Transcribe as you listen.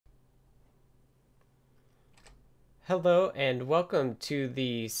Hello and welcome to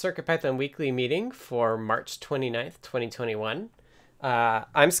the CircuitPython weekly meeting for March 29th, 2021.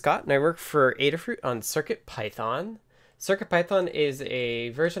 I'm Scott and I work for Adafruit on CircuitPython. CircuitPython is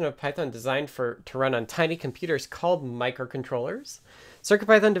a version of Python designed to run on tiny computers called microcontrollers.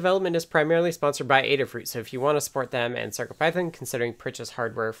 CircuitPython development is primarily sponsored by Adafruit, so if you want to support them and CircuitPython, considering purchase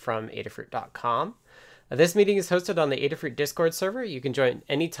hardware from adafruit.com. This meeting is hosted on the Adafruit Discord server. You can join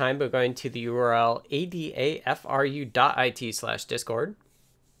anytime by going to the URL adafru.it/discord.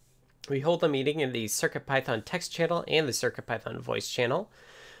 We hold a meeting in the CircuitPython text channel and the CircuitPython voice channel.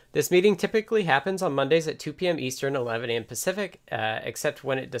 This meeting typically happens on Mondays at 2 p.m. Eastern, 11 a.m. Pacific, except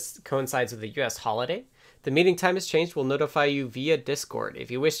when it coincides with a U.S. holiday. The meeting time has changed. We'll notify you via Discord.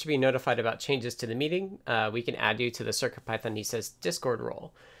 If you wish to be notified about changes to the meeting, we can add you to the CircuitPythonisa's Discord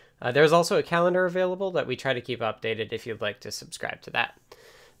role. There's also a calendar available that we try to keep updated if you'd like to subscribe to that.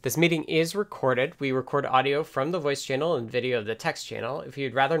 This meeting is recorded. We record audio from the voice channel and video of the text channel. If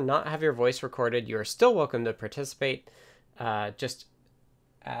you'd rather not have your voice recorded, you are still welcome to participate. Just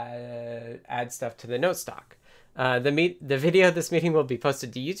add stuff to the note stock. The video of this meeting will be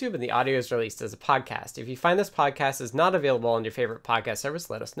posted to YouTube and the audio is released as a podcast. If you find this podcast is not available on your favorite podcast service,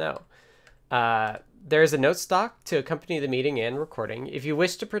 let us know. There is a note stock to accompany the meeting and recording. If you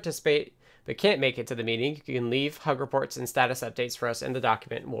wish to participate but can't make it to the meeting, you can leave hug reports and status updates for us in the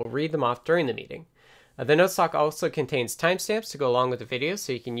document, and we'll read them off during the meeting. The note stock also contains timestamps to go along with the video,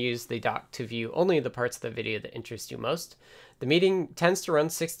 so you can use the doc to view only the parts of the video that interest you most. The meeting tends to run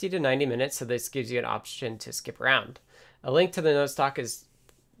 60 to 90 minutes, so this gives you an option to skip around. A link to the note stock is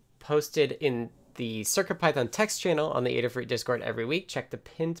posted in the CircuitPython text channel on the Adafruit Discord every week. Check the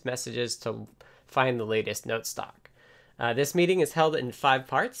pinned messages to find the latest note stock. This meeting is held in 5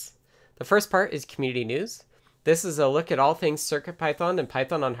 parts. The first part is community news. This is a look at all things CircuitPython and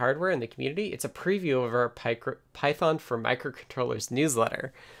Python on hardware in the community. It's a preview of our Python for Microcontrollers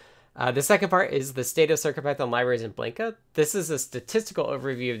newsletter. The second part is the state of CircuitPython libraries in Blinka. This is a statistical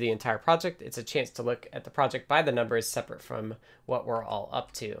overview of the entire project. It's a chance to look at the project by the numbers separate from what we're all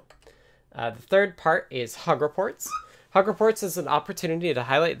up to. The third part is Hug Reports. Hug Reports is an opportunity to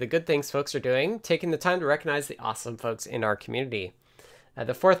highlight the good things folks are doing, taking the time to recognize the awesome folks in our community.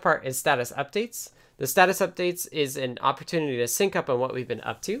 The fourth part is Status Updates. The Status Updates is an opportunity to sync up on what we've been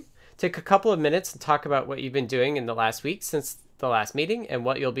up to. Take a couple of minutes and talk about what you've been doing in the last week since the last meeting and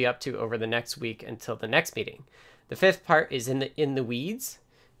what you'll be up to over the next week until the next meeting. The fifth part is in the weeds.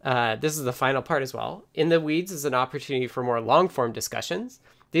 This is the final part as well. In the weeds is an opportunity for more long-form discussions.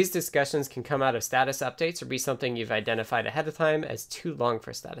 These discussions can come out of status updates or be something you've identified ahead of time as too long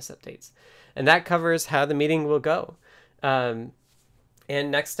for status updates. And that covers how the meeting will go. And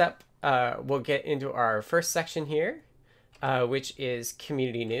next up, we'll get into our first section here, which is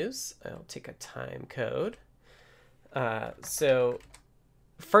community news. I'll take a time code. So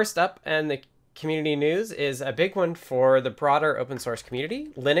first up, and the community news is a big one for the broader open source community.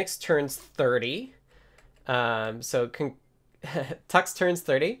 Linux turns 30. Tux turns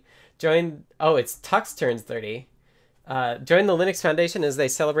 30. It's Tux turns 30. Join the Linux Foundation as they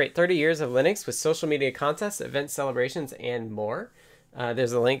celebrate 30 years of Linux with social media contests, event celebrations, and more.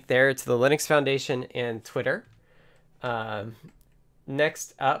 There's a link there to the Linux Foundation and Twitter.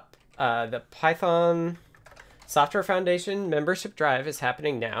 Next up, the Python Software Foundation membership drive is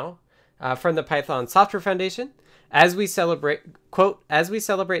happening now. From the Python Software Foundation, as we celebrate the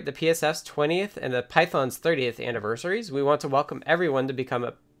PSF's 20th and the Python's 30th anniversaries, we want to welcome everyone to become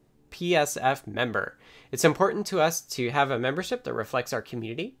a PSF member. It's important to us to have a membership that reflects our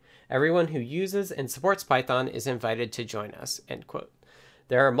community. Everyone who uses and supports Python is invited to join us, end quote.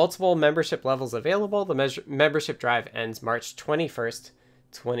 There are multiple membership levels available. The membership drive ends March 21st,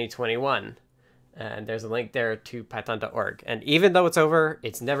 2021. And there's a link there to python.org. And even though it's over,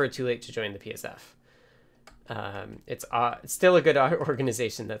 it's never too late to join the PSF. It's still a good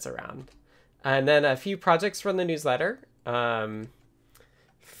organization that's around. And then a few projects from the newsletter.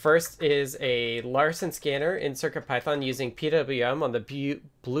 First is a Larson scanner in CircuitPython using PWM on the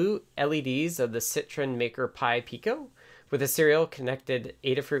blue LEDs of the Citroen Maker Pi Pico with a serial connected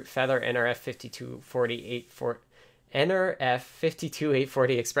Adafruit Feather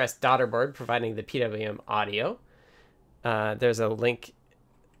NRF52840 Express daughter board providing the PWM audio. There's a link.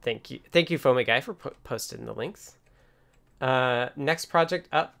 Thank you, Foamy for posting the links. Next project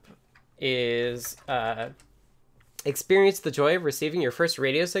up is experience the joy of receiving your first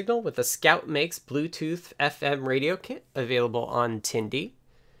radio signal with the Scout Makes Bluetooth FM radio kit available on Tindy.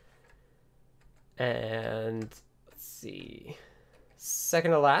 And let's see,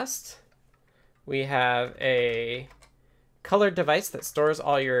 second to last, we have a colored device that stores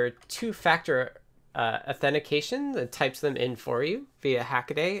all your two-factor authentication that types them in for you via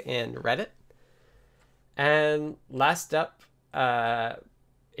Hackaday and Reddit. And last up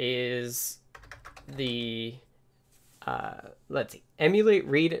is the let's see, emulate,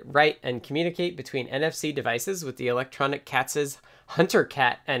 read, write, and communicate between NFC devices with the Electronic Cats's Hunter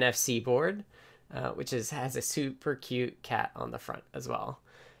Cat NFC board, which has a super cute cat on the front as well.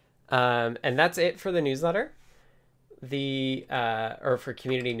 And that's it for the newsletter, or for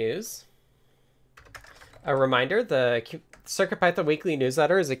community news. A reminder, the CircuitPython Weekly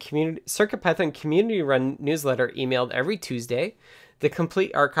Newsletter is a CircuitPython community-run newsletter emailed every Tuesday. The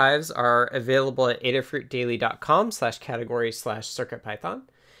complete archives are available at adafruitdaily.com/category/CircuitPython.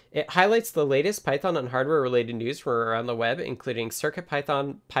 It highlights the latest Python and hardware-related news from around the web, including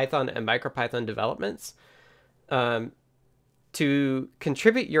CircuitPython, Python, and MicroPython developments. To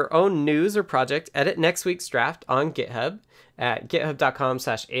contribute your own news or project, edit next week's draft on GitHub at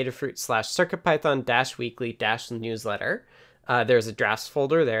github.com/adafruit/CircuitPython-weekly-newsletter. There's a drafts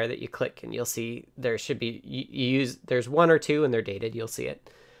folder there that you click and you'll see there should be, there's one or two and they're dated, you'll see it.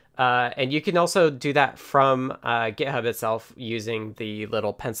 And you can also do that from GitHub itself using the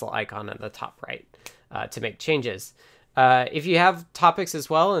little pencil icon at the top right to make changes. If you have topics as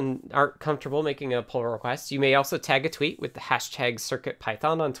well and aren't comfortable making a pull request, you may also tag a tweet with the hashtag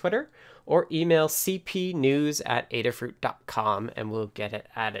CircuitPython on Twitter or email cpnews@adafruit.com and we'll get it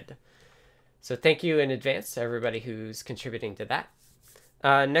added. So thank you in advance to everybody who's contributing to that.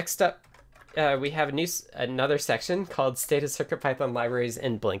 Next up, we have another section called State of CircuitPython Libraries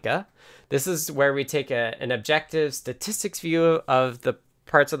in Blinka. This is where we take an objective statistics view of the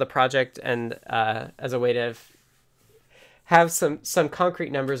parts of the project and as a way to have some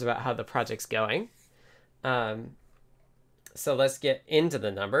concrete numbers about how the project's going. So let's get into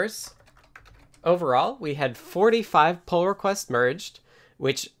the numbers. Overall, we had 45 pull requests merged,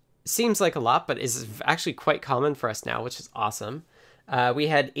 which seems like a lot, but is actually quite common for us now, which is awesome. We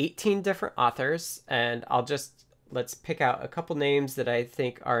had 18 different authors, and let's pick out a couple names that I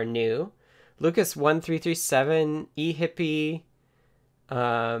think are new. Lucas1337, eHippie,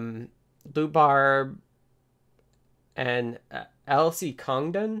 Lubarb, and LC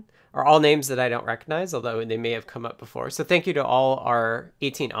Congdon are all names that I don't recognize, although they may have come up before. So thank you to all our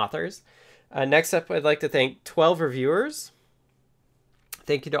 18 authors. Next up, I'd like to thank 12 reviewers.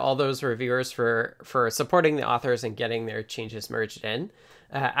 Thank you to all those reviewers for supporting the authors and getting their changes merged in.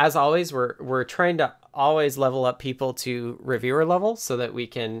 As always, we're trying to always level up people to reviewer level so that we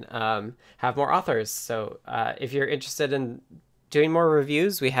can have more authors. So if you're interested in doing more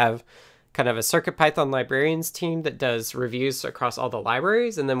reviews, we have kind of a CircuitPython librarians team that does reviews across all the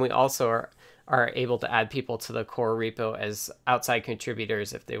libraries, and then we also are able to add people to the core repo as outside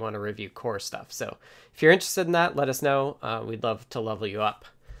contributors if they want to review core stuff. So if you're interested in that, let us know. We'd love to level you up.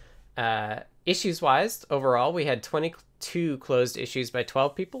 Issues-wise, overall, we had 22 closed issues by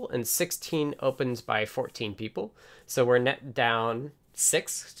 12 people and 16 opens by 14 people. So we're net down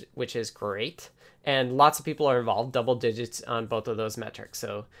 6, which is great. And lots of people are involved, double digits on both of those metrics.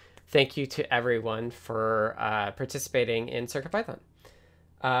 So thank you to everyone for participating in CircuitPython.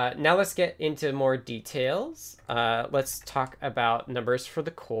 Now let's get into more details. Let's talk about numbers for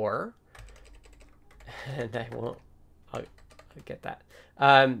the core. And I'll get that.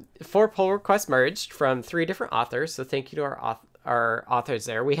 4 pull requests merged from 3 different authors. So thank you to our authors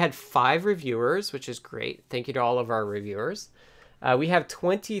there. We had 5 reviewers, which is great. Thank you to all of our reviewers. We have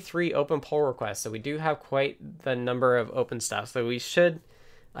 23 open pull requests. So we do have quite the number of open stuff. So we should,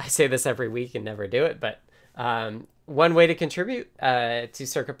 I say this every week and never do it, but one way to contribute to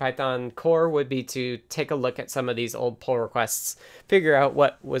CircuitPython core would be to take a look at some of these old pull requests, figure out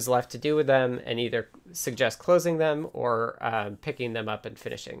what was left to do with them, and either suggest closing them or picking them up and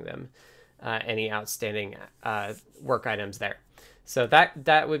finishing them, any outstanding work items there. So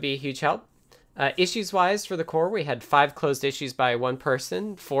that would be a huge help. Issues-wise for the core, we had 5 closed issues by 1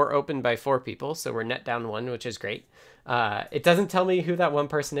 person, 4 open by 4 people, so we're net down 1, which is great. It doesn't tell me who that 1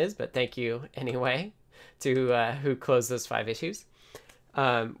 person is, but thank you anyway to who closed those 5 issues.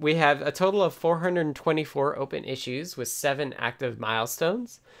 We have a total of 424 open issues with 7 active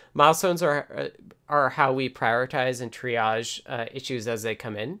milestones. Milestones are how we prioritize and triage issues as they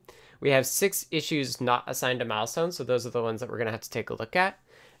come in. We have 6 issues not assigned a milestone, so those are the ones that we're going to have to take a look at.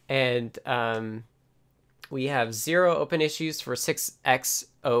 And we have 0 open issues for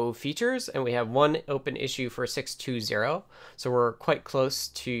 6xO features, and we have 1 open issue for 6.2.0. So we're quite close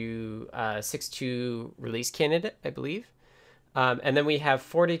to 6.2 release candidate, I believe. And then we have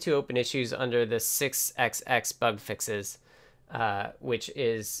 42 open issues under the 6xx bug fixes, which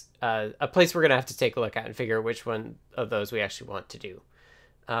is a place we're going to have to take a look at and figure out which one of those we actually want to do.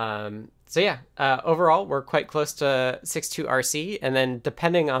 So yeah, overall, we're quite close to 6.2 RC, and then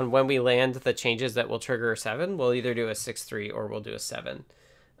depending on when we land the changes that will trigger 7, we'll either do a 6.3 or we'll do a 7.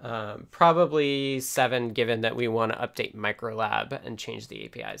 Probably 7, given that we want to update Microlab and change the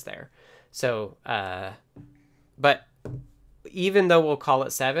APIs there. So, but even though we'll call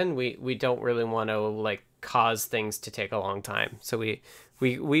it 7, we don't really want to like cause things to take a long time. So we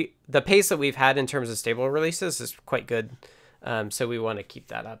the pace that we've had in terms of stable releases is quite good. So we want to keep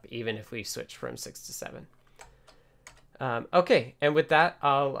that up, even if we switch from 6 to 7. Okay, and with that,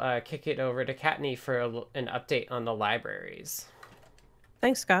 I'll kick it over to Kattni for an update on the libraries.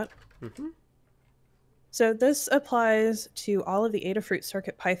 Thanks, Scott. Mm-hmm. So this applies to all of the Adafruit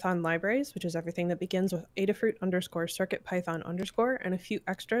CircuitPython libraries, which is everything that begins with Adafruit _CircuitPython_ and a few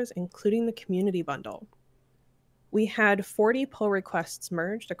extras, including the community bundle. We had 40 pull requests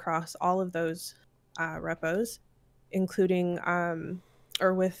merged across all of those repos, including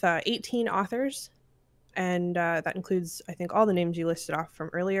with 18 authors, and that includes, I think, all the names you listed off from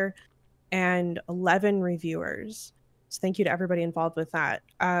earlier, and 11 reviewers. So thank you to everybody involved with that.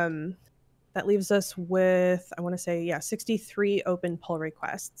 That leaves us with, I want to say, 63 open pull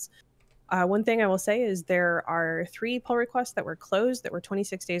requests. One thing I will say is there are 3 pull requests that were closed that were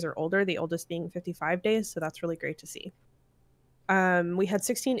 26 days or older, the oldest being 55 days, so that's really great to see. We had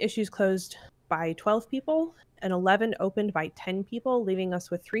 16 issues closed by 12 people and 11 opened by 10 people, leaving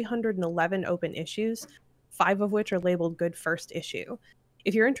us with 311 open issues, 5 of which are labeled good first issue.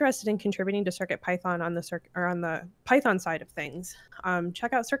 If you're interested in contributing to CircuitPython on the Python side of things,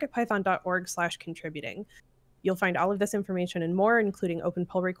 check out circuitpython.org/contributing. You'll find all of this information and more, including open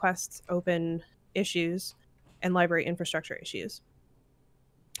pull requests, open issues, and library infrastructure issues.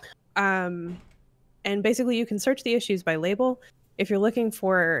 And basically, you can search the issues by label. If you're looking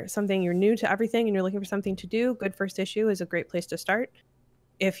for something, you're new to everything, and you're looking for something to do, good first issue is a great place to start.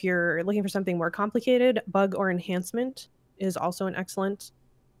 If you're looking for something more complicated, bug or enhancement is also an excellent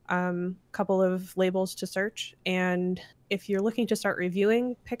couple of labels to search. And if you're looking to start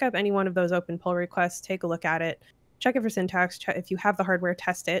reviewing, pick up any one of those open pull requests, take a look at it, check it for syntax, if you have the hardware,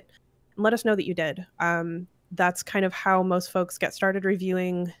 test it, and let us know that you did. That's kind of how most folks get started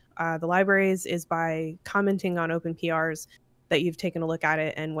reviewing the libraries, is by commenting on open PRs that you've taken a look at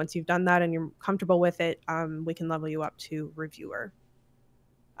it. And once you've done that and you're comfortable with it, we can level you up to reviewer.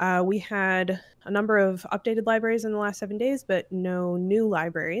 We had a number of updated libraries in the last 7 days, but no new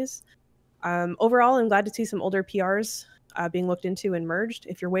libraries. Overall, I'm glad to see some older PRs being looked into and merged.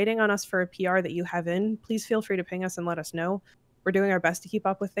 If you're waiting on us for a PR that you have in, please feel free to ping us and let us know. We're doing our best to keep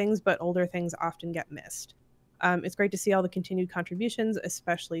up with things, but older things often get missed. It's great to see all the continued contributions,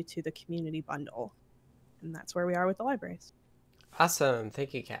 especially to the community bundle. And that's where we are with the libraries. Awesome.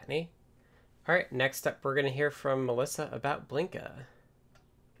 Thank you, Kattni. All right, next up, we're going to hear from Melissa about Blinka.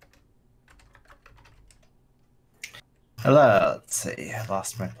 Hello, let's see, I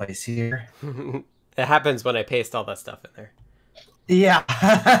lost my place here. It happens when I paste all that stuff in there. Yeah.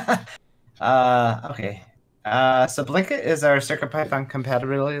 Okay. So Blinka is our CircuitPython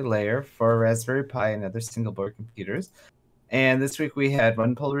compatibility layer for Raspberry Pi and other single board computers. And this week we had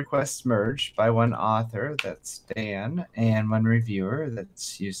 1 pull request merged by 1 author, that's Dan, and 1 reviewer,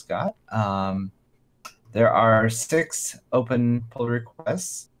 that's you, Scott. There are 6 open pull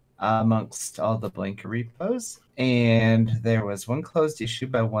requests amongst all the Blinka repos, and there was 1 closed issue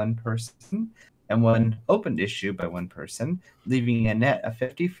by 1 person and 1 opened issue by 1 person, leaving a net of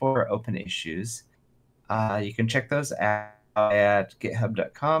 54 open issues. You can check those out at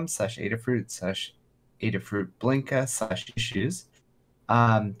github.com/adafruit/Blinka/issues.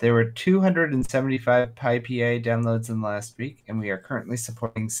 There were 275 PyPI downloads in the last week, and we are currently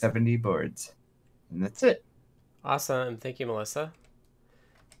supporting 70 boards. And that's it. Awesome. Thank you, Melissa.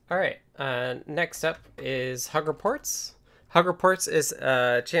 All right. Next up is Hug Reports. Hug Reports is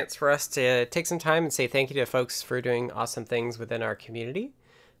a chance for us to take some time and say thank you to folks for doing awesome things within our community.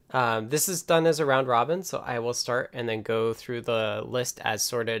 This is done as a round robin, so I will start and then go through the list as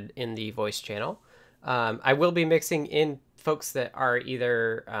sorted in the voice channel. I will be mixing in folks that are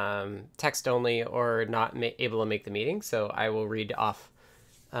either text only or not able to make the meeting, so I will read off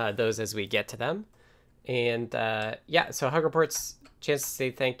those as we get to them. And so Hug Reports, chance to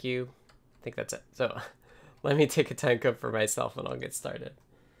say thank you. I think that's it. So let me take a time code for myself and I'll get started.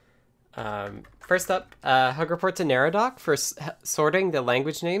 First up, Hug Report to Neradoc for sorting the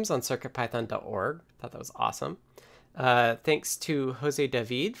language names on circuitpython.org. Thought that was awesome. Thanks to Jose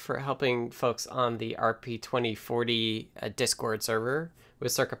David for helping folks on the RP2040 Discord server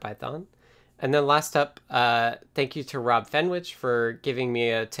with CircuitPython. And then last up, thank you to Rob Fenwich for giving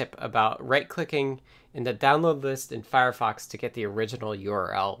me a tip about right-clicking in the download list in Firefox to get the original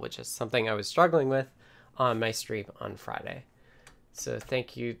URL, which is something I was struggling with on my stream on Friday. So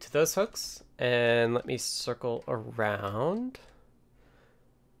thank you to those folks. And let me circle around.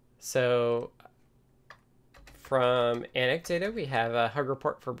 So from Anecdata, we have a hug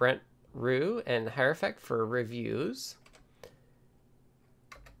report for Brent Rue and Hierophect for reviews.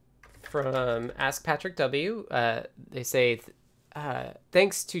 From Ask Patrick W, they say,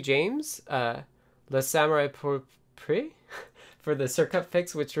 thanks to James, Le Samurai Pourpre, for the circuit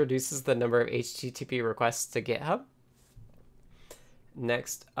fix, which reduces the number of HTTP requests to GitHub.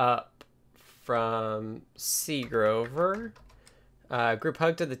 Next up from C. Grover, group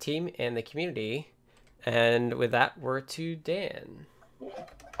hug to the team and the community. And with that, we're to Dan.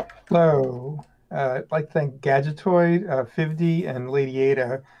 Hello. I'd like to thank Gadgetoid, Fivdi, and Lady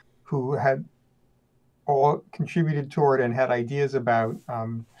Ada, who had all contributed toward and had ideas about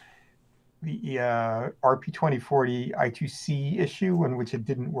the RP2040 I2C issue, in which it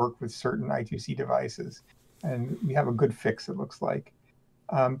didn't work with certain I2C devices. And we have a good fix, it looks like.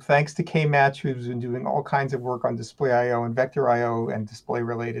 Thanks to Kmatch, who's been doing all kinds of work on Display I/O and Vector I/O and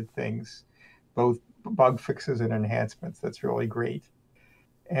display-related things, both bug fixes and enhancements. That's really great.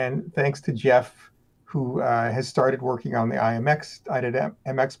 And thanks to Jeff, who has started working on the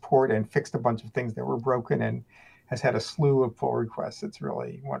IMX port and fixed a bunch of things that were broken and has had a slew of pull requests. It's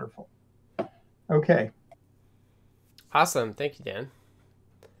really wonderful. Okay. Awesome. Thank you, Dan.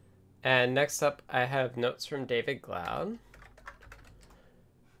 And next up, I have notes from David Glaude,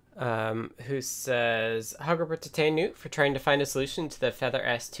 who says, hug report to Tan Newt for trying to find a solution to the Feather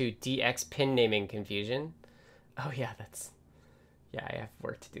S2 DX pin naming confusion. Oh, yeah, I have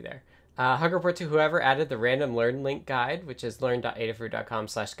work to do there. Hug report to whoever added the random learn link guide, which is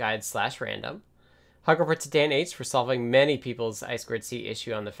learn.adafruit.com/guide/random. Hug report to Dan H for solving many people's I2C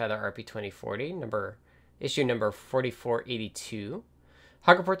issue on the Feather RP2040, issue number 4482.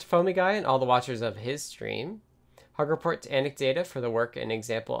 Hug report to Foamy Guy and all the watchers of his stream. Hug report to Anecdata for the work and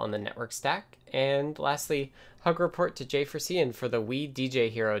example on the network stack. And lastly, hug report to J4CN for the Wii DJ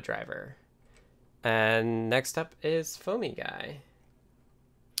Hero driver. And next up is Foamy Guy.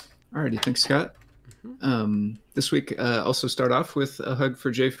 Alrighty, thanks, Scott. This week, also start off with a hug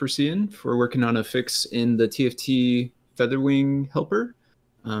for J4CN for working on a fix in the TFT Featherwing helper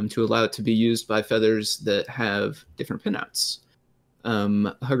to allow it to be used by feathers that have different pinouts.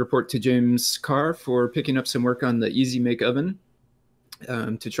 A hug report to James Carr for picking up some work on the Easy Make oven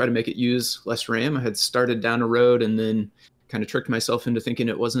to try to make it use less RAM. I had started down a road and then kind of tricked myself into thinking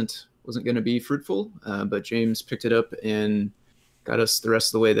it wasn't going to be fruitful, but James picked it up and got us the rest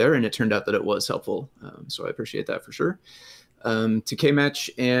of the way there, and it turned out that it was helpful. So I appreciate that for sure. To Kmatch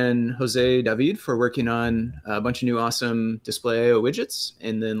and Jose David for working on a bunch of new awesome Display I/O widgets.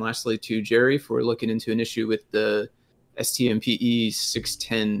 And then lastly to Jerry for looking into an issue with the STMPE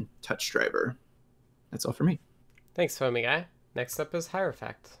 610 touch driver. That's all for me. Thanks, Foamy Guy. Next up is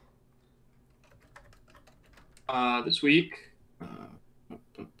Hierophect. This week,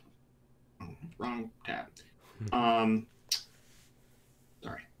 wrong tab.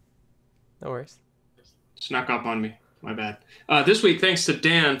 Sorry. No worries. Snuck up on me. My bad. This week, thanks to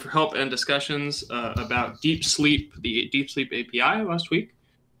Dan for help and discussions about Deep Sleep, the Deep Sleep API last week.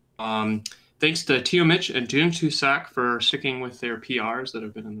 Thanks to Tio Mitch and June Tusak for sticking with their PRs that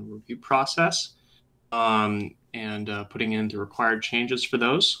have been in the review process and putting in the required changes for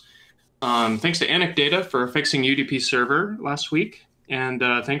those. Thanks to Anecdata for fixing UDP server last week. And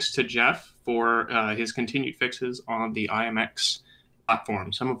thanks to Jeff for his continued fixes on the IMX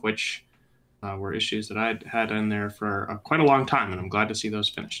platform, some of which were issues that I'd had in there for quite a long time, and I'm glad to see those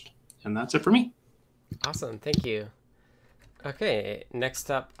finished. And that's it for me. Awesome. Thank you. Okay,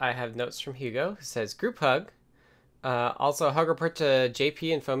 next up, I have notes from Hugo, who says, group hug. Also, hug report to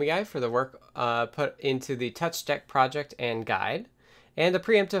JP and Foamy Guy for the work put into the Touch Deck project and guide. And a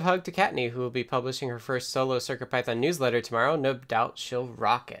preemptive hug to Kattni, who will be publishing her first solo CircuitPython newsletter tomorrow. No doubt she'll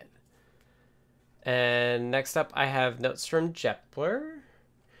rock it. And next up, I have notes from Jepler,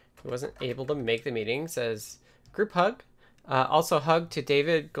 who wasn't able to make the meeting, says, group hug. Also hug to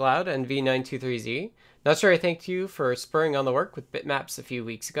David Glaude and V923Z. Not sure I thanked you for spurring on the work with bitmaps a few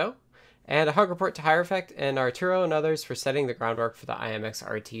weeks ago. And a hug report to Hierophect and Arturo and others for setting the groundwork for the IMX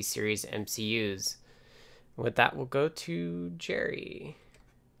RT series MCUs. With that, we'll go to Jerry.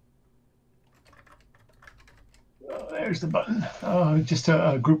 There's the button. Just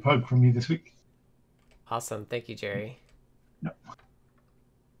a group hug from me this week. Awesome. Thank you, Jerry. No.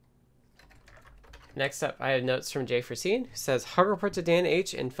 Next up, I have notes from J4CN, who says, hug report to Dan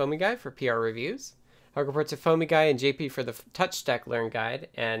H and Foamy Guy for PR reviews. Hug report to Foamy Guy and JP for the Touch Deck Learn Guide,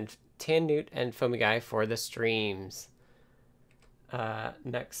 and Tan Newt and Foamy Guy for the streams.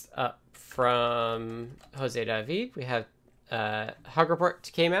 Next up from Jose David, we have Hug Report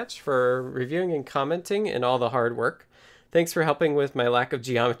to K-Match for reviewing and commenting and all the hard work. Thanks for helping with my lack of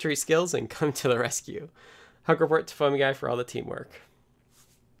geometry skills and come to the rescue. Hug Report to Foamy Guy for all the teamwork.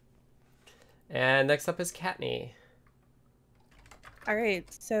 And next up is Katney. All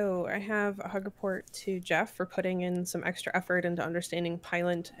right, so I have a hug report to Jeff for putting in some extra effort into understanding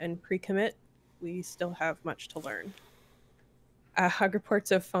Pylint and pre-commit. We still have much to learn. Hug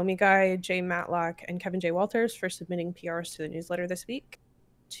reports of Foamy Guy, Jay Matlock, and Kevin J. Walters for submitting PRs to the newsletter this week.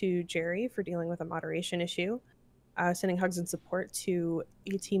 To Jerry for dealing with a moderation issue. Sending hugs and support to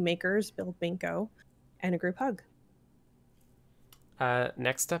ET Makers, Build Binko, and a group hug.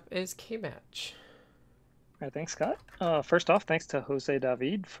 Next up is K-Match. All right, thanks, Scott. First off, thanks to Jose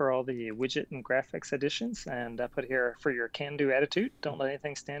David for all the widget and graphics additions. And I put here for your can-do attitude. Don't let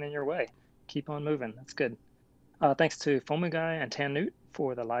anything stand in your way. Keep on moving. That's good. Thanks to Foamy Guy and Tan Newt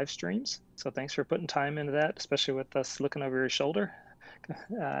for the live streams. So thanks for putting time into that, especially with us looking over your shoulder.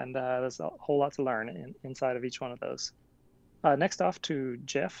 And there's a whole lot to learn inside of each one of those. Next off to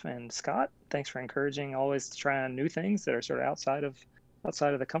Jeff and Scott. Thanks for encouraging always to try on new things that are sort of outside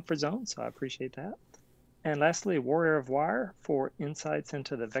of the comfort zone. So I appreciate that. And lastly, Warrior of Wire for insights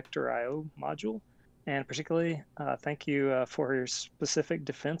into the Vector IO module. And particularly, thank you for your specific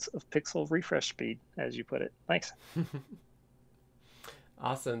defense of pixel refresh speed, as you put it. Thanks.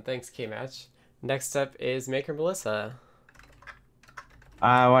 Awesome. Thanks, K-Match. Next up is Maker Melissa.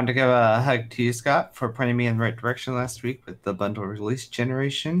 I wanted to give a hug to you, Scott, for pointing me in the right direction last week with the bundle release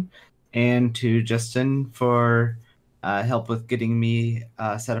generation, and to Justin for help with getting me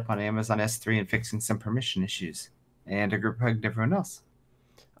set up on Amazon S3 and fixing some permission issues. And a group hug to everyone else.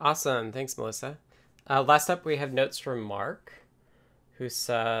 Awesome. Thanks, Melissa. Last up, we have notes from Mark, who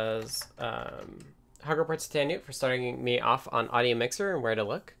says, hug report to Tan Newt for starting me off on Audio Mixer and where to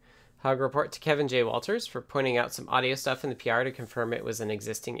look. Hug report to Kevin J. Walters for pointing out some audio stuff in the PR to confirm it was an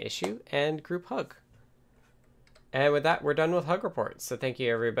existing issue, and group hug. And with that, we're done with hug reports. So thank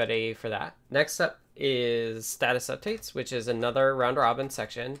you everybody for that. Next up is status updates, which is another round robin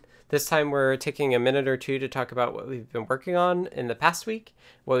section. This time we're taking a minute or two to talk about what we've been working on in the past week,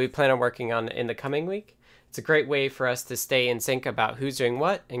 what we plan on working on in the coming week. It's a great way for us to stay in sync about who's doing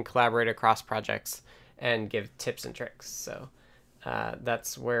what and collaborate across projects and give tips and tricks. So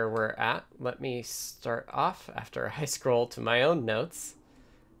that's where we're at. Let me start off after I scroll to my own notes.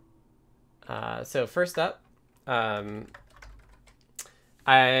 So first up,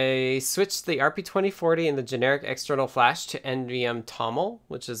 I switched the RP2040 and the generic external flash to NVM TOML,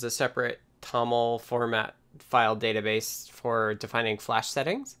 which is a separate TOML format file database for defining flash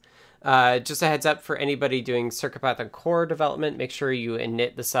settings. Just a heads up for anybody doing CircuitPython core development, make sure you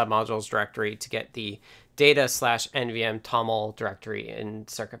init the submodules directory to get the data/NVM TOML directory in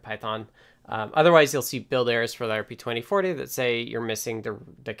CircuitPython. Otherwise, you'll see build errors for the RP2040 that say you're missing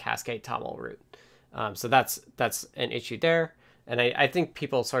the Cascade TOML root. So that's an issue there. And I think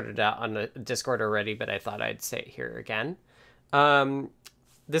people sorted it out on the Discord already, but I thought I'd say it here again.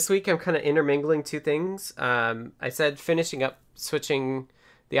 This week, I'm kind of intermingling two things. I said finishing up switching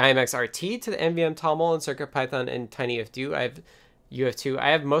the IMX RT to the NVM TOML and CircuitPython and TinyUF2. I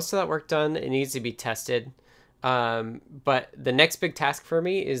have most of that work done. It needs to be tested. But the next big task for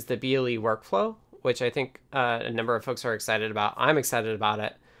me is the BLE workflow, which I think a number of folks are excited about. I'm excited about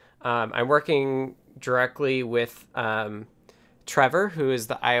it. I'm working directly with Trevor, who is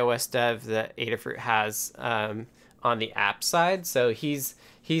the iOS dev that Adafruit has on the app side. So he's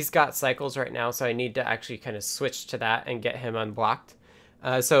got cycles right now, so I need to actually kind of switch to that and get him unblocked.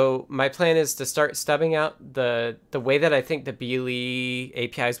 So my plan is to start stubbing out the way that I think the BLE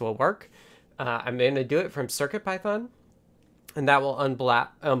APIs will work. I'm going to do it from CircuitPython, and that will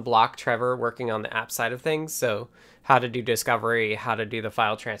unblock Trevor working on the app side of things. So how to do discovery, how to do the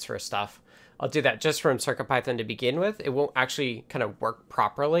file transfer stuff. I'll do that just from CircuitPython to begin with. It won't actually kind of work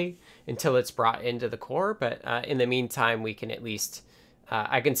properly until it's brought into the core. But in the meantime, we can at least,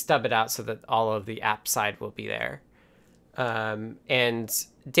 I can stub it out so that all of the app side will be there. And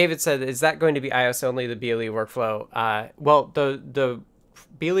David said, is that going to be iOS only, the BLE workflow? Well, the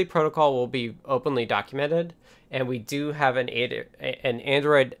BLE protocol will be openly documented, and we do have an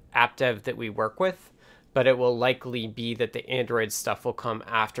Android app dev that we work with, but it will likely be that the Android stuff will come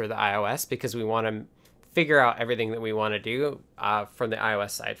after the iOS because we want to figure out everything that we want to do from the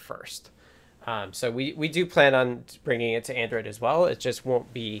iOS side first. So we do plan on bringing it to Android as well. It just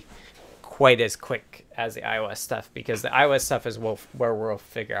won't be quite as quick as the iOS stuff because the iOS stuff is where we'll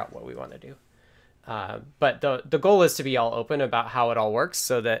figure out what we want to do. But the goal is to be all open about how it all works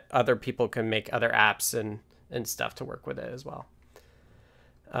so that other people can make other apps and stuff to work with it as well.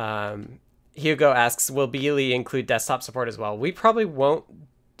 Hugo asks, will Beely include desktop support as well? We probably won't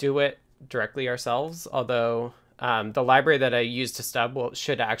do it directly ourselves, although the library that I use to stub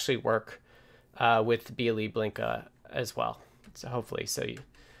should actually work with Beely Blinka as well. So hopefully,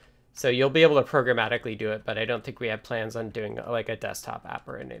 so you'll be able to programmatically do it, but I don't think we have plans on doing like a desktop app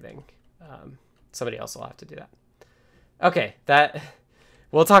or anything. Somebody else will have to do that. Okay,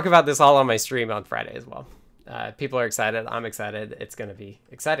 we'll talk about this all on my stream on Friday as well. People are excited. I'm excited. It's going to be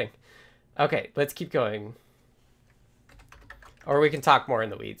exciting. Okay, let's keep going. Or we can talk more in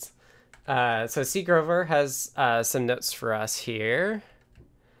the weeds. So C. Grover has some notes for us here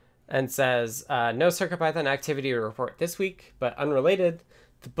and says, no CircuitPython activity to report this week, but unrelated.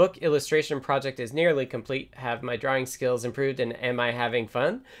 The book illustration project is nearly complete. Have my drawing skills improved and am I having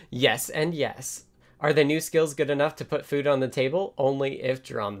fun? Yes and yes. Are the new skills good enough to put food on the table? Only if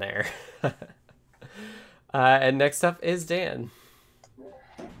drawn there. And next up is Dan.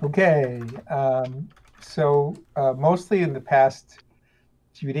 Okay. So mostly in the past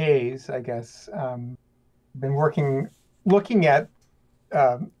few days, I guess, been looking at,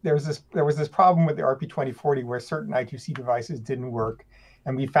 there was this problem with the RP2040 where certain I2C devices didn't work.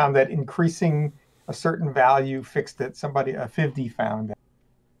 And we found that increasing a certain value fixed it. A FIVD found it.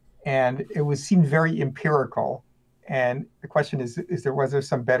 And it seemed very empirical. And the question is was there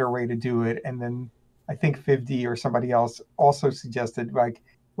some better way to do it? And then I think FIVD or somebody else also suggested, like,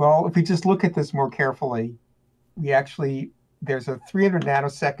 well, if we just look at this more carefully, there's a 300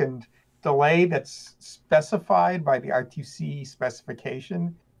 nanosecond delay that's specified by the I2C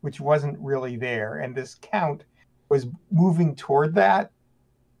specification, which wasn't really there. And this count was moving toward that,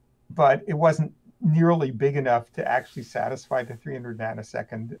 but it wasn't nearly big enough to actually satisfy the 300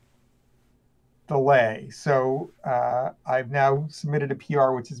 nanosecond delay. So I've now submitted a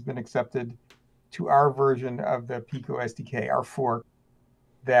PR, which has been accepted to our version of the Pico SDK, our fork,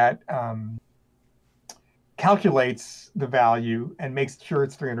 that calculates the value and makes sure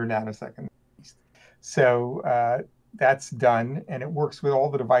it's 300 nanoseconds. So that's done, and it works with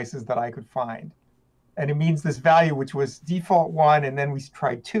all the devices that I could find. And it means this value, which was default 1, and then we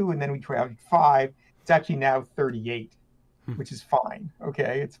tried 2, and then we tried 5, it's actually now 38, which is fine.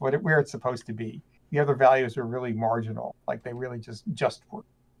 Okay, it's where it's supposed to be. The other values are really marginal, like they really just work.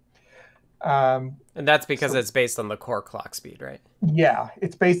 And that's because it's based on the core clock speed, right? Yeah,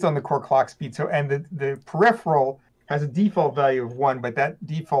 it's based on the core clock speed. So, and the peripheral has a default value of 1, but that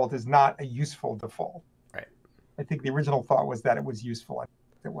default is not a useful default. Right. I think the original thought was that it was useful.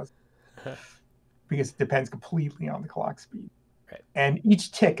 It wasn't. Because it depends completely on the clock speed. Right. And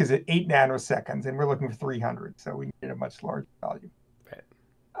each tick is at 8 nanoseconds, and we're looking for 300, so we need a much larger value. Right.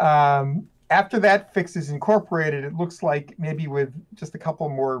 After that fix is incorporated, it looks like maybe with just a couple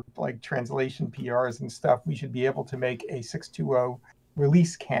more like translation PRs and stuff, we should be able to make a 620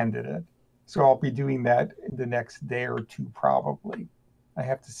 release candidate. So I'll be doing that in the next day or two, probably. I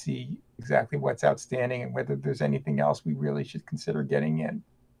have to see exactly what's outstanding and whether there's anything else we really should consider getting in.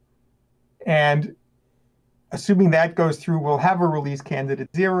 And assuming that goes through, we'll have a release candidate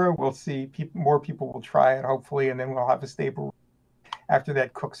 0. We'll see more people will try it, hopefully, and then we'll have a stable after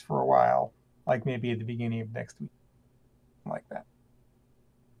that cooks for a while, like maybe at the beginning of next week, like that,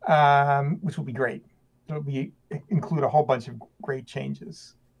 which will be great. It'll include a whole bunch of great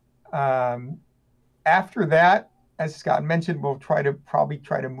changes. After that, as Scott mentioned, we'll probably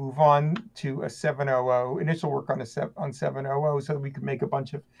try to move on to a 7.0, initial work on 7.0, so that we can make a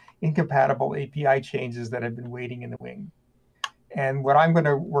bunch of incompatible API changes that have been waiting in the wing. And what I'm going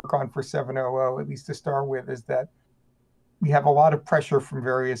to work on for 7.0, at least to start with, is that we have a lot of pressure from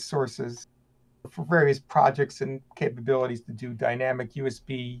various sources for various projects and capabilities to do dynamic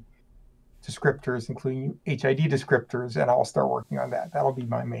USB descriptors, including HID descriptors, and I'll start working on that. That'll be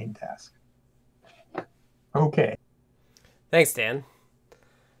my main task. Okay. Thanks, Dan.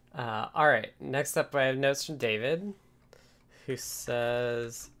 All right, next up I have notes from David, who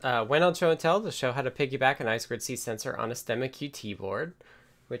says, went on show and tell to show how to piggyback an I2C sensor on a STEMMA QT board,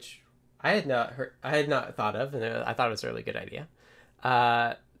 which I had not thought of, and I thought it was a really good idea.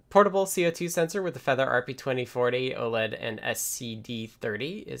 Portable CO2 sensor with the Feather RP2040 OLED and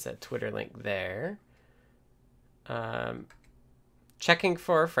SCD30 is a Twitter link there. Checking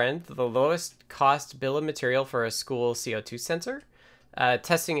for a friend the lowest cost bill of material for a school CO2 sensor.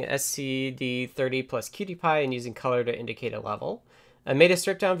 Testing an SCD30 plus QtPy and using color to indicate a level. I made a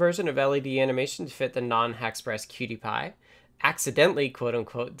stripped down version of LED animation to fit the non-Hackexpress QtPy. Accidentally, quote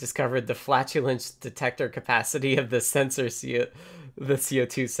unquote, discovered the flatulence detector capacity of the sensor, the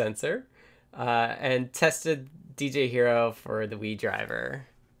CO2 sensor. and tested DJ Hero for the Wii driver.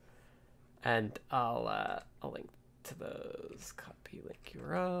 And I'll link to those. Copy link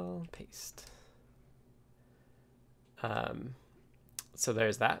URL, paste. So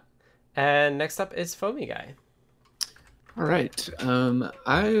there's that. And next up is Foamy Guy. All right.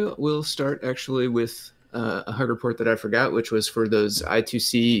 I will start actually with a hug report that I forgot, which was for those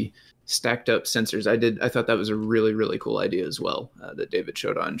I2C stacked up sensors. I thought that was a really, really cool idea as well, that David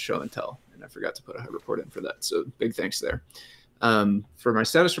showed on Show and Tell, and I forgot to put a hug report in for that. So big thanks there. For my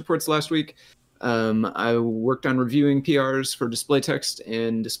status reports last week, I worked on reviewing PRs for display text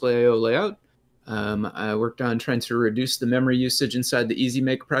and display.io layout. I worked on trying to reduce the memory usage inside the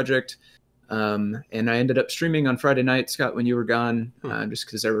EasyMake project. And I ended up streaming on Friday night, Scott, when you were gone, just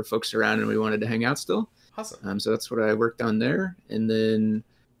because there were folks around and we wanted to hang out still. Awesome. So that's what I worked on there. And then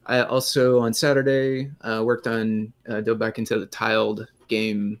I also, on Saturday, worked on, dove back into the tiled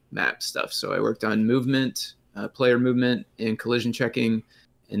game map stuff. So I worked on movement, player movement, and collision checking.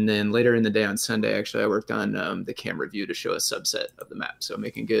 And then later in the day on Sunday, actually, I worked on the camera view to show a subset of the map. So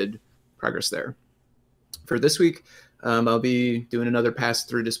making good progress there. For this week, I'll be doing another pass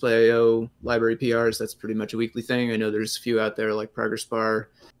through Display.io library PRs. That's pretty much a weekly thing. I know there's a few out there like Progress Bar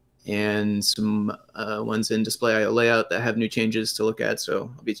and some ones in Display.io layout that have new changes to look at.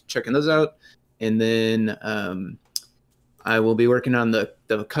 So I'll be checking those out. And then I will be working on the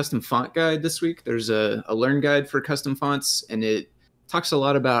custom font guide this week. There's a learn guide for custom fonts, and it talks a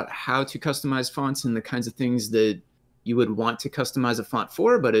lot about how to customize fonts and the kinds of things that you would want to customize a font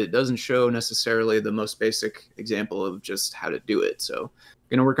for, but it doesn't show necessarily the most basic example of just how to do it. So I'm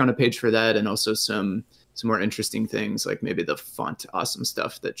going to work on a page for that, and also some more interesting things like maybe the font awesome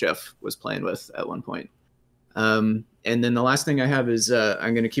stuff that Jeff was playing with at one point. And then the last thing I have is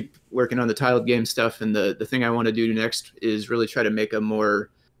I'm going to keep working on the tiled game stuff. And the thing I want to do next is really try to make a more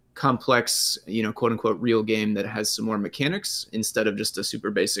complex, quote unquote, real game that has some more mechanics instead of just a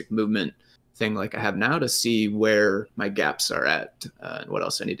super basic movement thing like I have now, to see where my gaps are at and what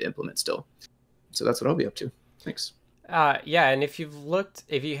else I need to implement still. So that's what I'll be up to. Thanks. Yeah, and if you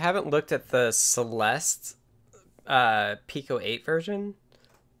haven't looked at the Celeste Pico 8 version,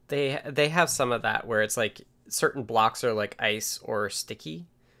 they have some of that where it's like certain blocks are like ice or sticky,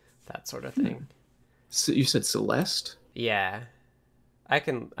 that sort of thing. So you said Celeste? Yeah. I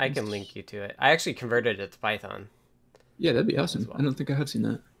can link you to it. I actually converted it to Python. Yeah, that'd be awesome. Well. I don't think I have seen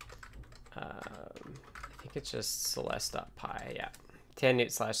that. I think it's just celeste.py. Yeah.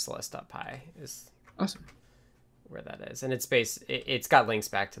 tannewt/celeste.py is awesome where that is. And it's got links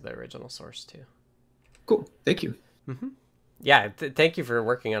back to the original source too. Cool. Thank you. Mm-hmm. Yeah. Thank you for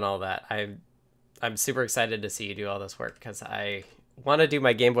working on all that. I'm super excited to see you do all this work, because I want to do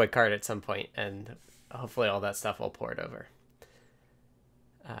my Game Boy card at some point, and hopefully all that stuff will pour it over.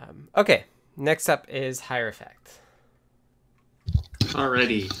 Okay. Next up is Higher Effect.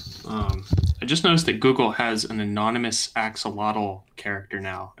 Alrighty. I just noticed that Google has an anonymous axolotl character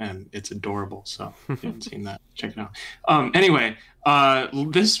now, and it's adorable. So if you haven't seen that, check it out. Anyway,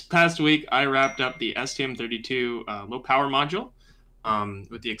 this past week I wrapped up the STM32 low power module,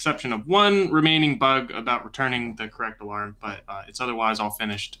 with the exception of one remaining bug about returning the correct alarm, but it's otherwise all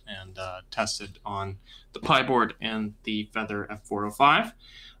finished and tested on the Pi board and the Feather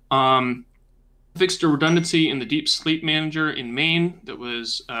F405. Fixed a redundancy in the Deep Sleep Manager in main that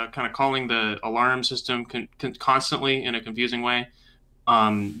was kind of calling the alarm system constantly in a confusing way.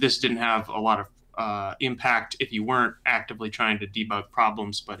 This didn't have a lot of impact if you weren't actively trying to debug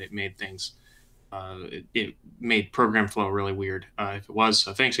problems, but it made things, it made program flow really weird if it was.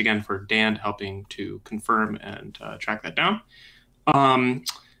 So thanks again for Dan helping to confirm and track that down.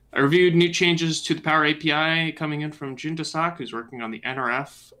 I reviewed new changes to the Power API coming in from Jun Tasak, who's working on the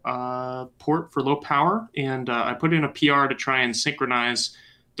NRF port for low power. And I put in a PR to try and synchronize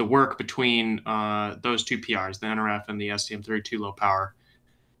the work between those two PRs, the NRF and the STM32 low power,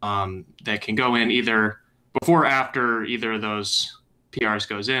 that can go in either before or after either of those PRs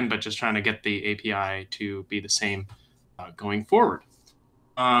goes in, but just trying to get the API to be the same going forward.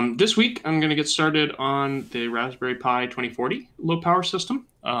 This week, I'm going to get started on the Raspberry Pi 2040 low power system.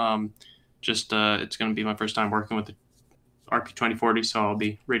 It's going to be my first time working with the RP2040, so I'll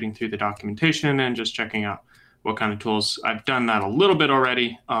be reading through the documentation and just checking out what kind of tools. I've done that a little bit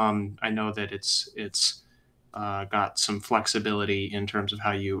already. I know that it's got some flexibility in terms of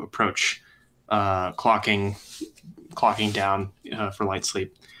how you approach clocking down for light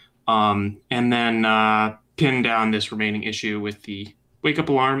sleep. And then pin down this remaining issue with the wake up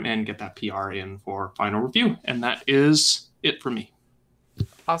alarm and get that PR in for final review. And that is it for me.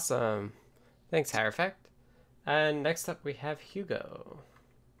 Awesome. Thanks, Higher Effect. And next up we have Hugo.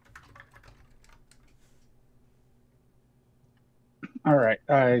 All right,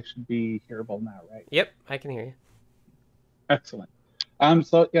 I should be hearable now, right? Yep, I can hear you. Excellent.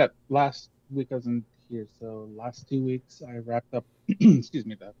 So yeah, last week I wasn't here. So last 2 weeks I wrapped up, excuse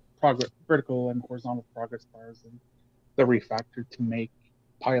me, the progress, vertical and horizontal progress bars and the refactor to make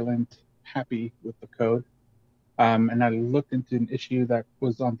Pylint happy with the code. And I looked into an issue that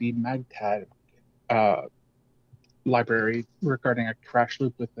was on the Magtag library regarding a crash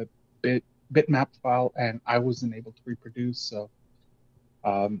loop with a bitmap file, and I wasn't able to reproduce. So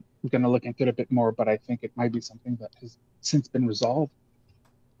I'm going to look into it a bit more, but I think it might be something that has since been resolved.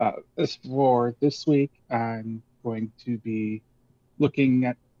 As for this week, I'm going to be looking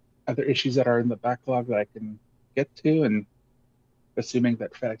at other issues that are in the backlog that I can get to, and assuming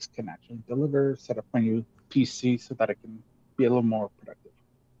that FedEx can actually deliver, set up my new PC so that I can be a little more productive.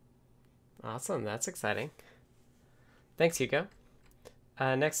 Awesome, that's exciting. Thanks, Hugo.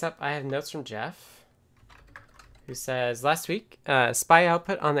 Next up, I have notes from Jeff, who says, last week, SPI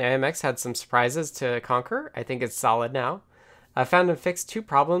output on the IMX had some surprises to conquer. I think it's solid now. I found and fixed 2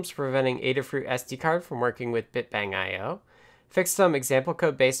 problems preventing Adafruit SD card from working with BitBang.io. Fixed some example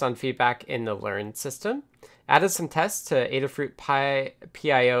code based on feedback in the Learn system. Added some tests to Adafruit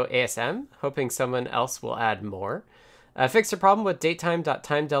PIO ASM, hoping someone else will add more. Fixed a problem with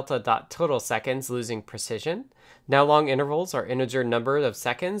datetime.timedelta.total seconds losing precision. Now long intervals are integer number of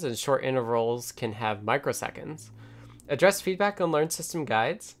seconds and short intervals can have microseconds. Addressed feedback on Learn system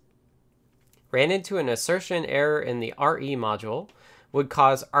guides. Ran into an assertion error in the RE module. Would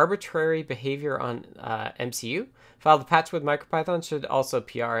cause arbitrary behavior on MCU. Filed a patch with MicroPython, should also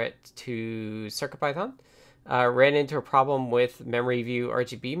PR it to CircuitPython. Ran into a problem with memory view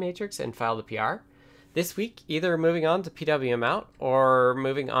RGB matrix and filed a PR. This week, either moving on to PWM out or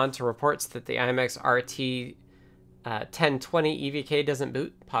moving on to reports that the IMX RT 1020 EVK doesn't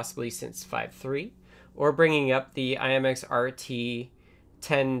boot, possibly since 5.3, or bringing up the IMX RT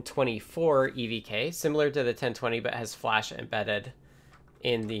 1024 EVK, similar to the 1020 but has flash embedded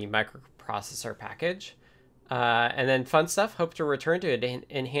in the microprocessor package. And then fun stuff, hope to return to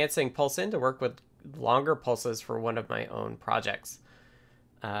enhancing PulseIn to work with longer pulses for one of my own projects.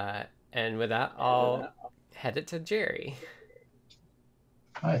 And with that, I'll head it to Jerry.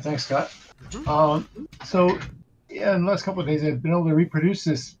 Hi, thanks, Scott. So, yeah, in the last couple of days, I've been able to reproduce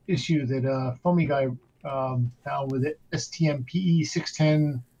this issue that Foamy Guy found with STM-PE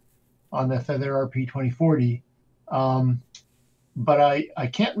 610 on the Feather RP 2040. But I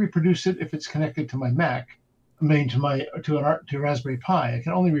can't reproduce it if it's connected to my Mac. I mean, to Raspberry Pi. I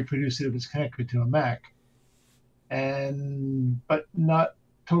can only reproduce it if it's connected to a Mac, but not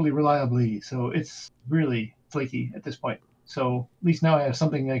totally reliably. So it's really flaky at this point. So at least now I have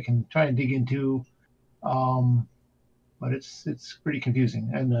something I can try and dig into, but it's pretty confusing.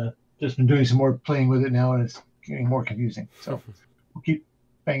 And just been doing some more playing with it now, and it's getting more confusing. So we'll keep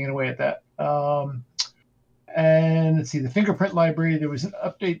banging away at that. And let's see, the fingerprint library. There was an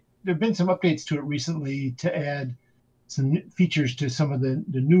update. There have been some updates to it recently to add some features to some of the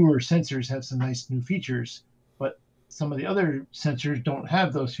newer sensors. Have some nice new features, but some of the other sensors don't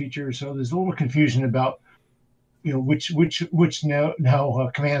have those features. So there's a little confusion about, which now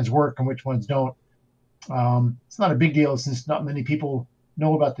commands work and which ones don't. It's not a big deal since not many people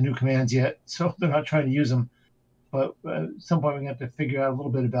know about the new commands yet, so they're not trying to use them. But at some point, we're going to have to figure out a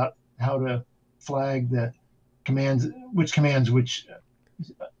little bit about how to flag the commands, which commands are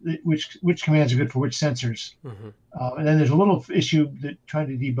good for which sensors. And then there's a little issue that trying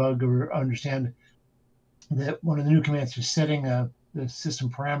to debug or understand that one of the new commands for setting the system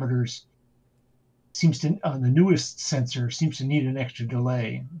parameters seems to, on the newest sensor, seems to need an extra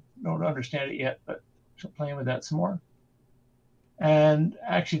delay. Don't understand it yet, but playing with that some more. And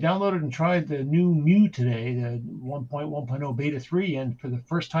actually downloaded and tried the new Mu today, the 1.1.0 beta 3, and for the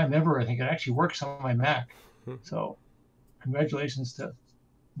first time ever, I think it actually works on my Mac. So congratulations to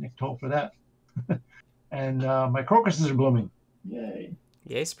Nick Toll for that. And my crocuses are blooming. Yay.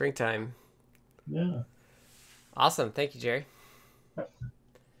 Yay, springtime. Yeah. Awesome. Thank you, Jerry.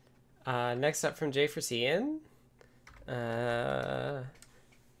 Next up from J4CN.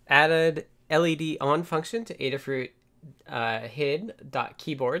 Added LED on function to Adafruit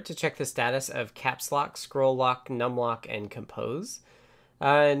hid.keyboard to check the status of caps lock, scroll lock, num lock, and compose.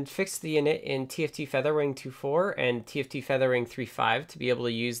 And fixed the init in TFT Featherwing 2.4 and TFT Featherwing 3.5 to be able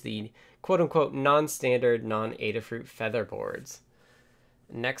to use the quote-unquote non-standard, non-Adafruit feather boards.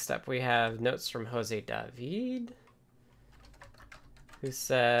 Next up, we have notes from Jose David, who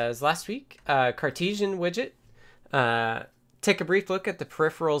says, last week, Cartesian widget. Take a brief look at the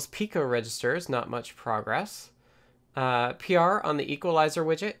peripheral's Pico registers, not much progress. PR on the equalizer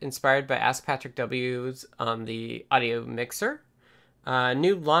widget, inspired by Ask Patrick W's on the audio mixer.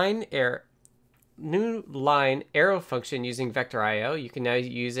 New line arrow function using Vector IO. You can now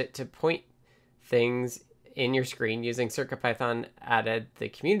use it to point things in your screen using CircuitPython added the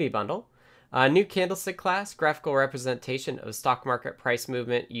community bundle. New candlestick class, graphical representation of stock market price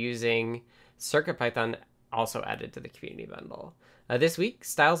movement using CircuitPython also added to the community bundle. This week,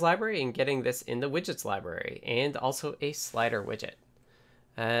 styles library and getting this in the widgets library, and also a slider widget.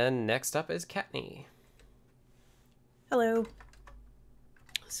 And next up is Kattni. Hello.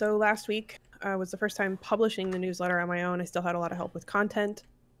 So last week was the first time publishing the newsletter on my own. I still had a lot of help with content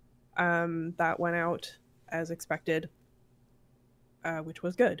that went out as expected, which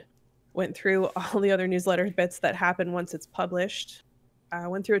was good. Went through all the other newsletter bits that happen once it's published.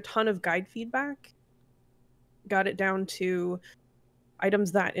 Went through a ton of guide feedback. Got it down to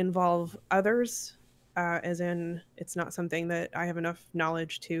items that involve others, as in it's not something that I have enough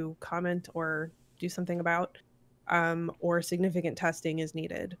knowledge to comment or do something about, or significant testing is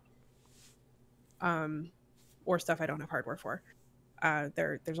needed, or stuff I don't have hardware for.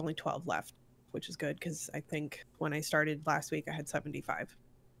 There's only 12 left, which is good because I think when I started last week I had 75.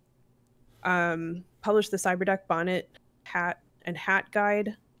 Published the Cyberdeck bonnet, hat, and hat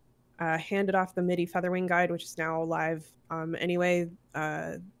guide. Handed off the MIDI Featherwing guide, which is now live anyway.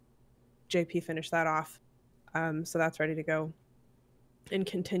 JP finished that off, so that's ready to go. And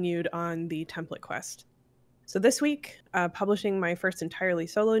continued on the template quest. So this week, publishing my first entirely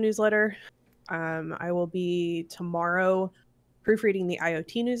solo newsletter. I will be tomorrow proofreading the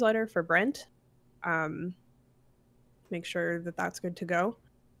IoT newsletter for Brent. Make sure that that's good to go.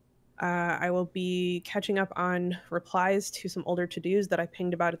 I will be catching up on replies to some older to-dos that I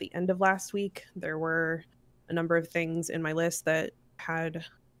pinged about at the end of last week. There were a number of things in my list that had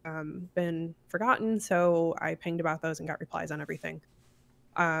been forgotten, so I pinged about those and got replies on everything.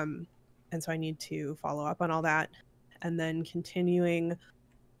 And so I need to follow up on all that. And then continuing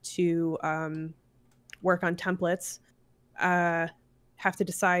to work on templates. Have to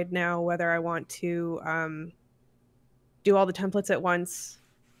decide now whether I want to do all the templates at once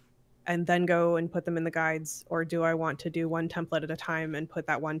and then go and put them in the guides, or do I want to do one template at a time and put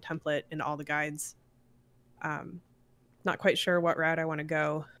that one template in all the guides? Not quite sure what route I want to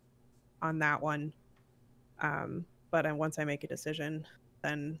go on that one. But once I make a decision,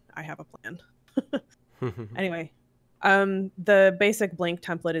 then I have a plan. Anyway, the basic Blink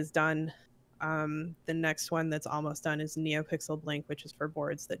template is done. The next one that's almost done is NeoPixel Blink, which is for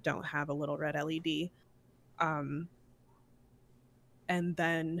boards that don't have a little red LED. And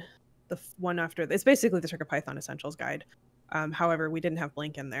then the one after, it's basically the CircuitPython Essentials Guide. However, we didn't have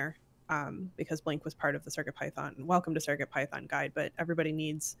Blink in there because Blink was part of the CircuitPython Welcome to CircuitPython guide, but everybody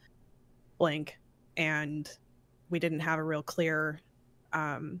needs Blink, and we didn't have a real clear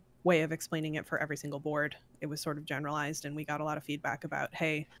way of explaining it for every single board. It was sort of generalized, and we got a lot of feedback about,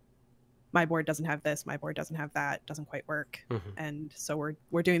 hey, my board doesn't have this, my board doesn't have that, doesn't quite work. And so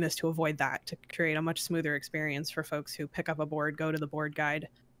we're doing this to avoid that, to create a much smoother experience for folks who pick up a board, go to the board guide,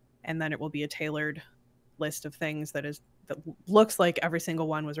 and then it will be a tailored list of things that looks like every single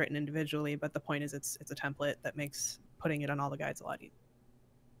one was written individually, but the point is it's a template that makes putting it on all the guides a lot easier.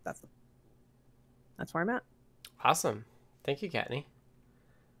 That's where I'm at. Awesome. Thank you, Kattni.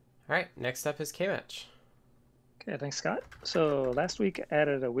 All right, next up is K-Match. Okay, thanks, Scott. So last week I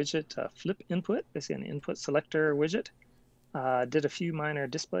added a widget, Flip Input. Basically an input selector widget. Did a few minor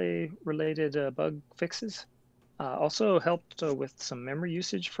display-related bug fixes. Also helped with some memory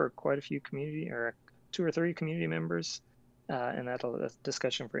usage for quite a few community, or 2 or 3 community members, and that's a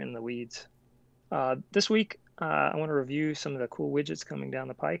discussion for In the Weeds. This week, I want to review some of the cool widgets coming down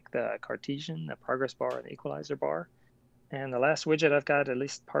the pike, the Cartesian, the progress bar, and the equalizer bar. And the last widget I've got at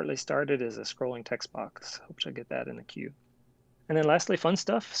least partly started is a scrolling text box. Hope I get that in the queue. And then lastly, fun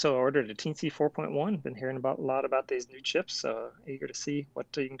stuff. So I ordered a Teensy 4.1. Been hearing a lot about these new chips. So eager to see what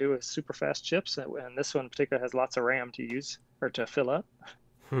you can do with super fast chips. And this one in particular has lots of RAM to use, or to fill up.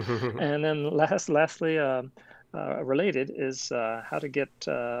 And then lastly, related is how to get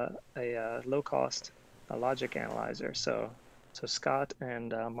a low-cost logic analyzer. So Scott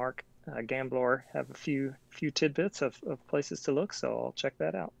and Mark Gamblor have a few tidbits of places to look, so I'll check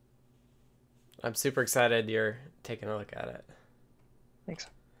that out. I'm super excited you're taking a look at it. Thanks.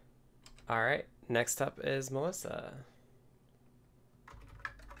 All right, next up is Melissa.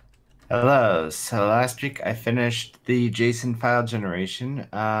 Hello. So last week I finished the JSON file generation,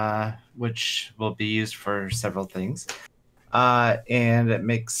 which will be used for several things, and it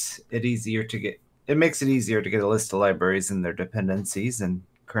makes it easier to get a list of libraries and their dependencies and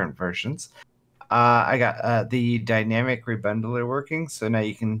current versions. I got the dynamic rebundler working, so now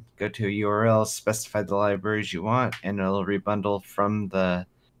you can go to a URL, specify the libraries you want, and it'll rebundle from the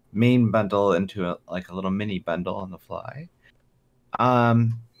main bundle into a little mini bundle on the fly.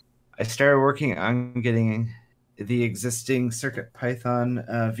 I started working on getting the existing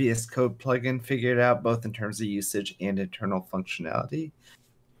CircuitPython VS Code plugin figured out, both in terms of usage and internal functionality.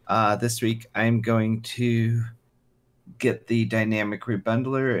 This week, I'm going to get the dynamic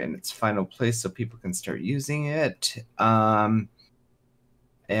rebundler in its final place so people can start using it. And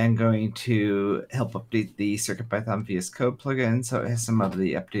going to help update the CircuitPython VS Code plugin so it has some of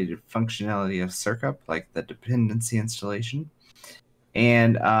the updated functionality of Circup, like the dependency installation.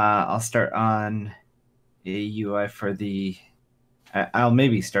 And I'll start on a UI for the... I'll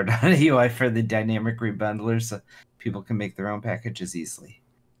maybe start on a UI for the dynamic rebundler so people can make their own packages easily.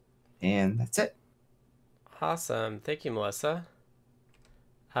 And that's it. Awesome. Thank you, Melissa.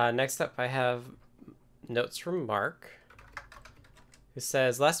 Next up, I have notes from Mark, who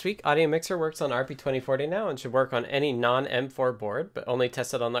says, last week, Audio Mixer works on RP2040 now and should work on any non-M4 board, but only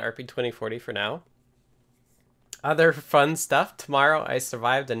tested on the RP2040 for now. Other fun stuff. Tomorrow, I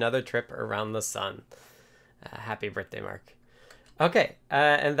survived another trip around the sun. Happy birthday, Mark. Okay,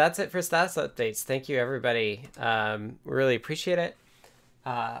 and that's it for status updates. Thank you, everybody. Really appreciate it.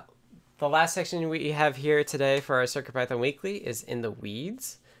 The last section we have here today for our CircuitPython Weekly is In the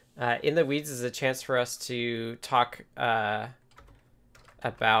Weeds. In the Weeds is a chance for us to talk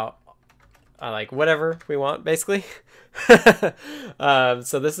about like whatever we want, basically.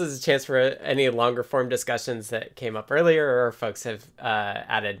 So this is a chance for any longer form discussions that came up earlier or folks have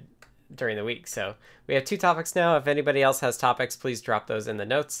added during the week. So we have 2 topics now. If anybody else has topics, please drop those in the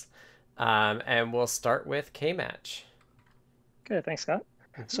notes. And we'll start with K-Match. Okay, thanks, Scott.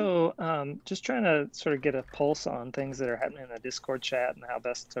 So just trying to sort of get a pulse on things that are happening in the Discord chat and how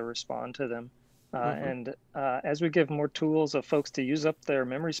best to respond to them. And as we give more tools of folks to use up their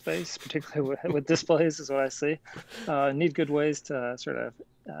memory space, particularly with displays is what I see, need good ways to sort of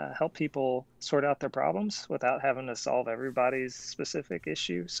help people sort out their problems without having to solve everybody's specific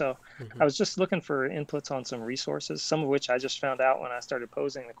issue. So I was just looking for inputs on some resources, some of which I just found out when I started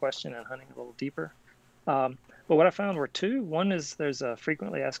posing the question and hunting a little deeper. But what I found were 2. One is there's a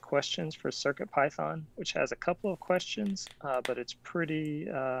frequently asked questions for CircuitPython, which has a couple of questions, but it's pretty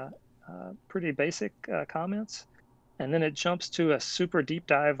basic comments. And then it jumps to a super deep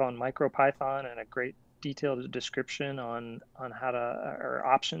dive on MicroPython and a great detailed description on how to, or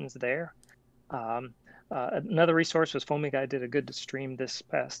options there. Another resource was Foamy Guy did a good stream this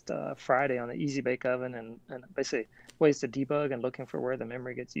past Friday on the Easy Bake Oven and basically ways to debug and looking for where the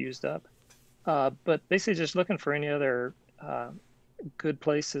memory gets used up. But basically just looking for any other good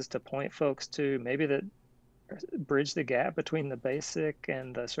places to point folks to, maybe that bridge the gap between the basic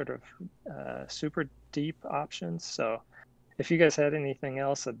and the sort of super deep options. So if you guys had anything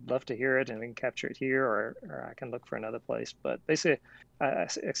else, I'd love to hear it and we can capture it here, or I can look for another place. But basically, I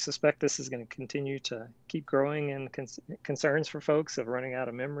suspect this is going to continue to keep growing in concerns for folks of running out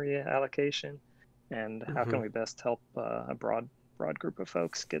of memory allocation, and how can we best help a broad group of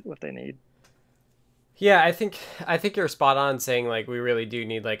folks get what they need. Yeah, I think you're spot on saying like we really do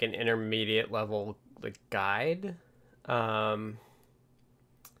need like an intermediate level like guide.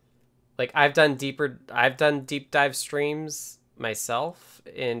 Like I've done deep dive streams myself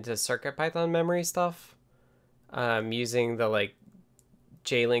into CircuitPython memory stuff, using the like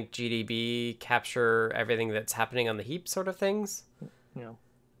JLink GDB capture everything that's happening on the heap sort of things. Yeah.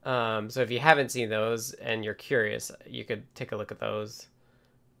 So if you haven't seen those and you're curious, you could take a look at those.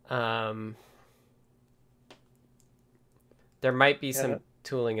 There might be some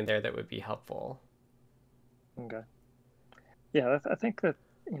tooling in there that would be helpful. Okay. Yeah, I think that,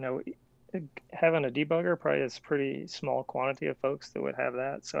 having a debugger probably is a pretty small quantity of folks that would have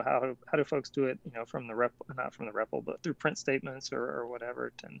that. So how do folks do it, from the not from the REPL, but through print statements or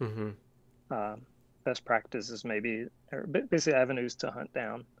whatever. And best practices maybe, or basically avenues to hunt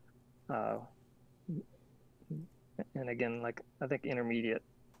down. And again, like I think intermediate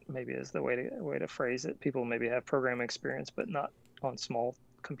maybe is the way to phrase it. People maybe have programming experience, but not on small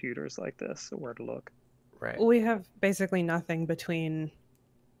computers like this, so where to look. Right. We have basically nothing between,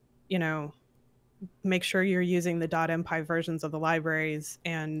 make sure you're using the .mpy versions of the libraries,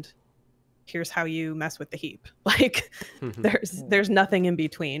 and here's how you mess with the heap. Like there's nothing in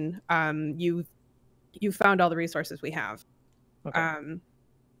between. You found all the resources we have. Okay.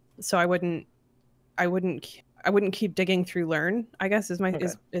 So I wouldn't keep digging through Learn, I guess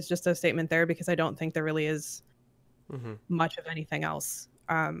is just a statement there, because I don't think there really is much of anything else.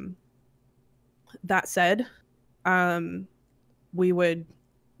 That said, we would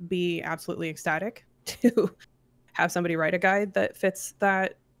be absolutely ecstatic to have somebody write a guide that fits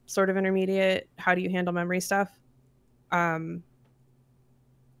that sort of intermediate, how do you handle memory stuff. I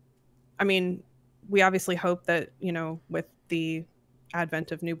mean, we obviously hope that, you know, with the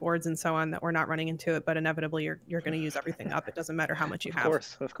advent of new boards and so on, that we're not running into it, but inevitably you're going to use everything up. It doesn't matter how much you have.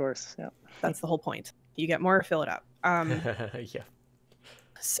 Of course. Yeah. That's the whole point. You get more, fill it up. Yeah.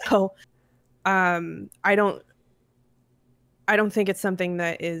 So I don't think it's something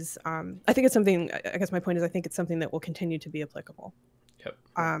that is, I think it's something, I guess my point is, I think it's something that will continue to be applicable. Yep.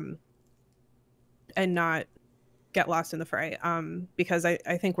 And not get lost in the fray. Because I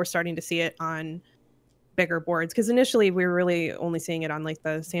think we're starting to see it on bigger boards. Because initially we were really only seeing it on like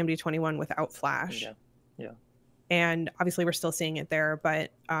the SAMD21 without Flash. Yeah. And obviously we're still seeing it there,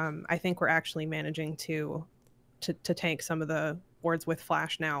 but I think we're actually managing to tank some of the boards with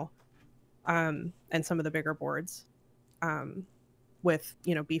Flash now, and some of the bigger boards with,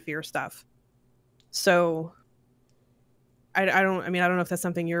 you know, beefier stuff. So I don't know if that's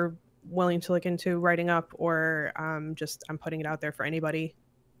something you're willing to look into writing up, or just I'm putting it out there for anybody.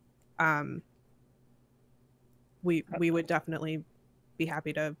 We would definitely be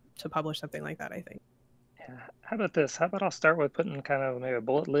happy to publish something like that, I think. Yeah. How about this? How about I'll start with putting kind of maybe a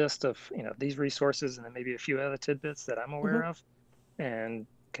bullet list of, you know, these resources, and then maybe a few other tidbits that I'm aware of, and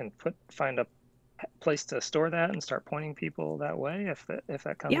can find a place to store that and start pointing people that way if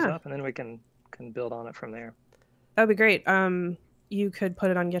that comes up, and then we can build on it from there. That'd be great. You could put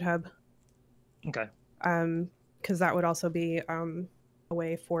it on GitHub. Okay. Because that would also be a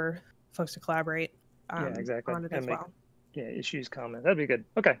way for folks to collaborate. Yeah, exactly. On it as well. Yeah, issues, comment. That'd be good.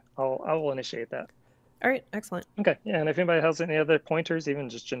 Okay, I will initiate that. All right, excellent. Okay, yeah, and if anybody has any other pointers, even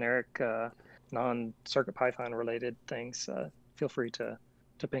just generic non-CircuitPython related things, feel free to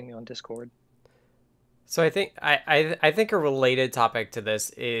ping me on Discord. So I think I think a related topic to this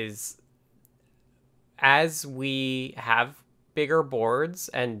is, as we have bigger boards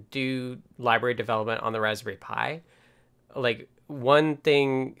and do library development on the Raspberry Pi, like one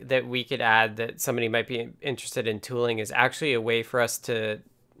thing that we could add that somebody might be interested in tooling is actually a way for us to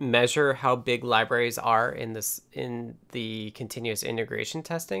measure how big libraries are in the continuous integration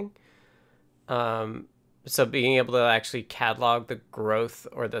testing. So being able to actually catalog the growth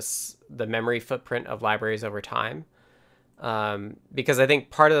or the memory footprint of libraries over time. Because I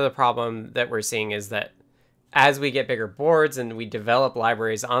think part of the problem that we're seeing is that as we get bigger boards and we develop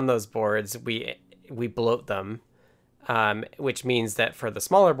libraries on those boards, we bloat them, which means that for the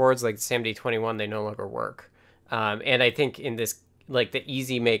smaller boards like the SAMD21, they no longer work. And I think in this, like the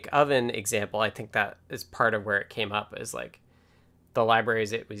Easy Make Oven example, I think that is part of where it came up, is like the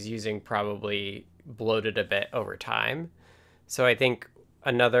libraries it was using probably bloated a bit over time. So I think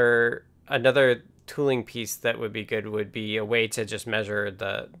another tooling piece that would be good would be a way to just measure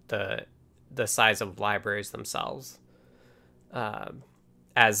the size of libraries themselves.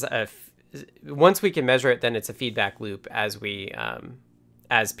 Once we can measure it, then it's a feedback loop as we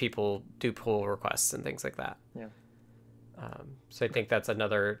as people do pull requests and things like that. Yeah. So I think that's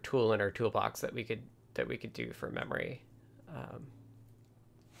another tool in our toolbox that we could do for memory.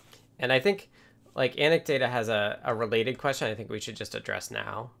 And I think like Anecdata has a related question I think we should just address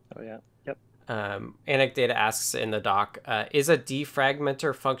now. Oh yeah. Yep. Anecdata asks in the doc, is a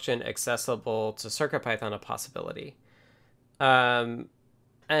defragmenter function accessible to CircuitPython a possibility? So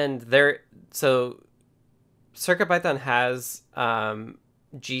CircuitPython has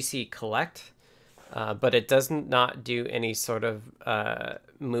GC collect, but it does not do any sort of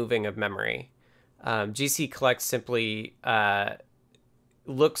moving of memory. GC collect simply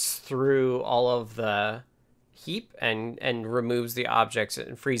looks through all of the heap and removes the objects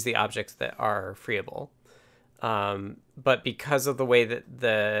and frees the objects that are freeable. But because of the way that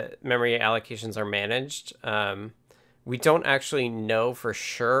the memory allocations are managed, we don't actually know for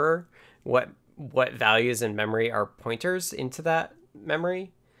sure what values in memory are pointers into that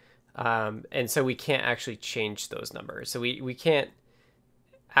memory. And so we can't actually change those numbers. So we can't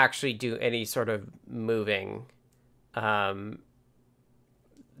actually do any sort of moving.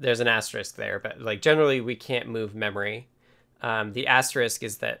 There's an asterisk there, but like generally we can't move memory. The asterisk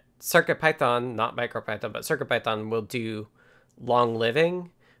is that CircuitPython, not MicroPython, but CircuitPython will do long living,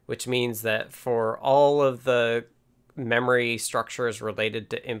 which means that for all of the memory structures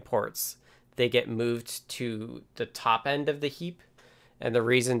related to imports, they get moved to the top end of the heap. And the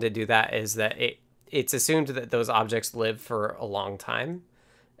reason to do that is that it's assumed that those objects live for a long time,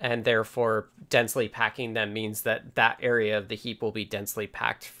 and therefore densely packing them means that that area of the heap will be densely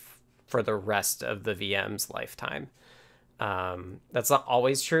packed for the rest of the VM's lifetime. That's not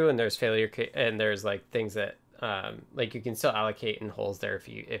always true, and there's failure, and there's like things that Like you can still allocate in holes there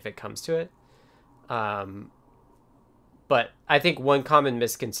if it comes to it. But I think one common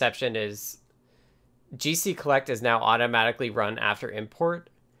misconception is GC collect is now automatically run after import.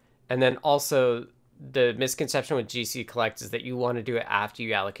 And then also the misconception with GC collect is that you want to do it after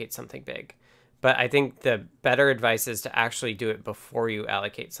you allocate something big. But I think the better advice is to actually do it before you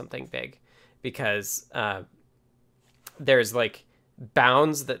allocate something big, because there's like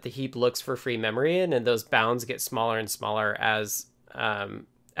bounds that the heap looks for free memory in, and those bounds get smaller and smaller as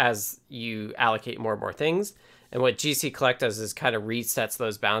you allocate more and more things. And what GC collect does is kind of resets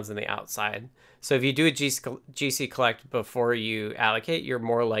those bounds on the outside. So if you do a GC collect before you allocate, you're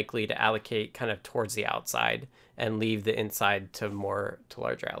more likely to allocate kind of towards the outside and leave the inside to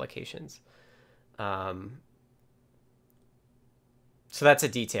larger allocations. So that's a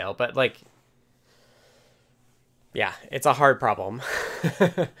detail, but like, yeah, it's a hard problem.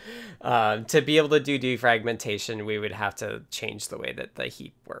 To be able to do defragmentation, we would have to change the way that the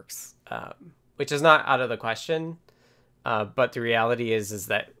heap works, which is not out of the question. But the reality is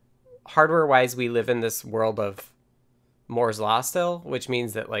that hardware-wise, we live in this world of Moore's Law still, which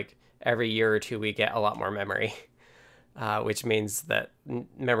means that like every year or two we get a lot more memory, which means that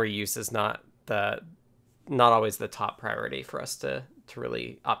memory use is not always the top priority for us to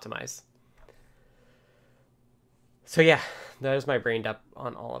really optimize. So yeah, that is my brain dump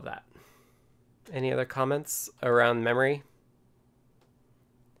on all of that. Any other comments around memory?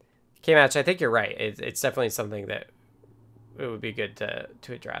 K-Match, I think you're right. It's definitely something that it would be good to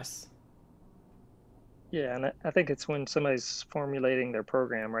address. Yeah, and I think it's when somebody's formulating their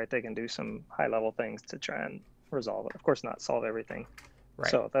program, right, they can do some high-level things to try and resolve it. Of course, not solve everything. Right.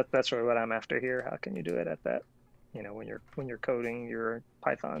 So that's really what I'm after here. How can you do it at that, when you're coding your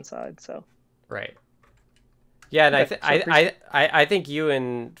Python side? So. Right. Yeah, and I think you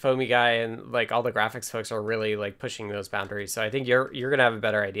and Foamy Guy and like all the graphics folks are really like pushing those boundaries. So I think you're gonna have a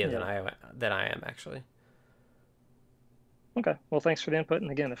better idea than I am actually. Okay. Well, thanks for the input.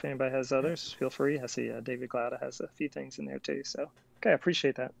 And again, if anybody has others, feel free. I see David Glauda has a few things in there too. So okay, I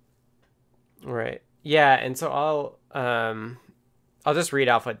appreciate that. Right. Yeah, and so I'll just read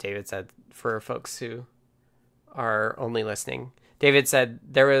off what David said for folks who are only listening. David said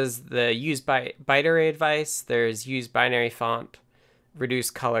there was the use byte array advice. There's use binary font, reduce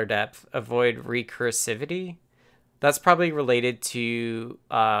color depth, avoid recursivity. That's probably related to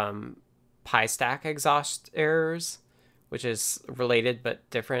PyStack exhaust errors, which is related but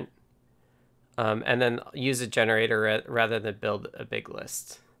different. And then use a generator rather than build a big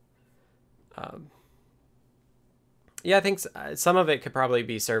list. Yeah, I think some of it could probably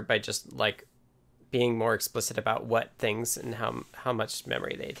be served by just like being more explicit about what things and how much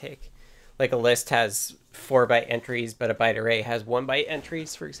memory they take. Like a list has 4 byte entries, but a byte array has 1 byte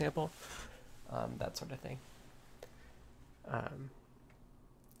entries, for example. That sort of thing.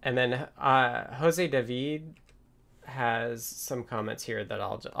 And then Jose David has some comments here that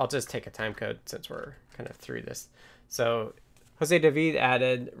I'll just take a time code since we're kind of through this. So Jose David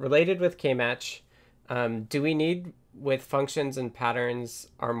added, related with K-Match, do we need with functions and patterns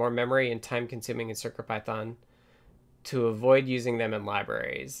are more memory and time consuming in CircuitPython to avoid using them in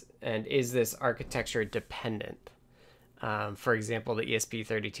libraries? And is this architecture dependent? For example, the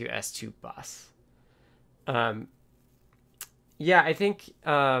ESP32S2 bus. Yeah, I think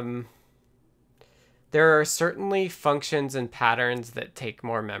there are certainly functions and patterns that take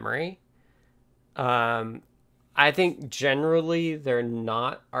more memory. I think generally they're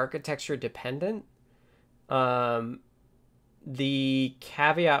not architecture dependent. The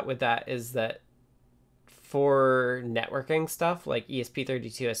caveat with that is that for networking stuff like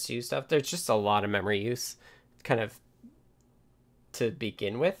ESP32S2 stuff, there's just a lot of memory use kind of to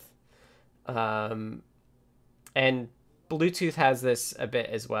begin with. And Bluetooth has this a bit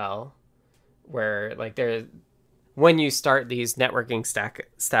as well, where like when you start these networking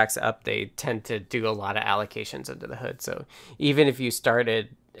stacks up, they tend to do a lot of allocations into the hood. So even if you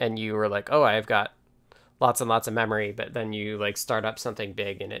started and you were like, oh, I've got lots and lots of memory, but then you like start up something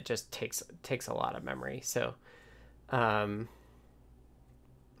big and it just takes a lot of memory. So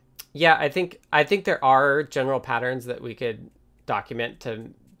yeah, I think there are general patterns that we could document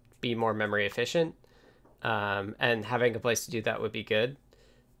to be more memory efficient, and having a place to do that would be good.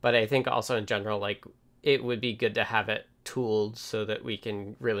 But I think also in general, like it would be good to have it tooled so that we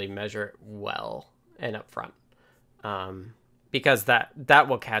can really measure it well and upfront, because that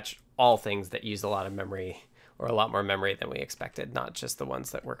will catch all things that use a lot of memory or a lot more memory than we expected, not just the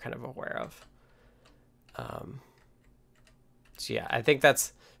ones that we're kind of aware of. So yeah, I think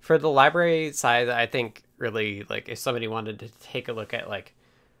that's for the library side. I think really like if somebody wanted to take a look at like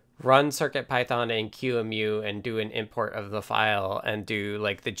run CircuitPython in QEMU and do an import of the file and do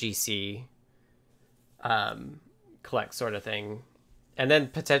like the GC collect sort of thing. And then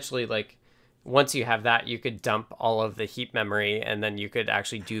potentially, like, once you have that, you could dump all of the heap memory, and then you could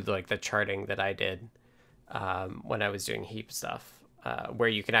actually do like the charting that I did when I was doing heap stuff, where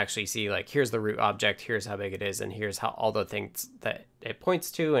you can actually see, like, here's the root object, here's how big it is, and here's how all the things that it points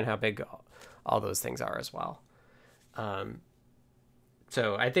to and how big all those things are as well.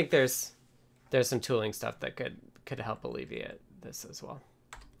 So I think there's some tooling stuff that could help alleviate this as well.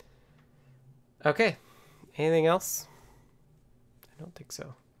 Okay, anything else? I don't think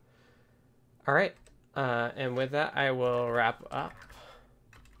so. All right, and with that, I will wrap up.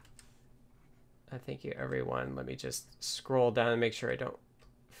 Thank you, everyone. Let me just scroll down and make sure I don't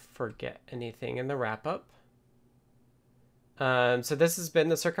forget anything in the wrap up. So this has been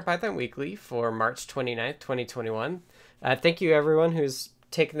the CircuitPython Weekly for March 29th, 2021. Thank you, everyone who's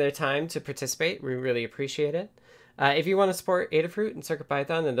taken their time to participate. We really appreciate it. If you want to support Adafruit and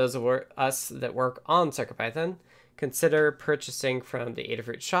CircuitPython and those of us that work on CircuitPython, consider purchasing from the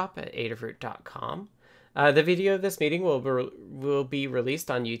Adafruit shop at adafruit.com. The video of this meeting will be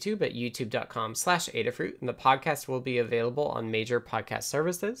released on YouTube at youtube.com/Adafruit, and the podcast will be available on major podcast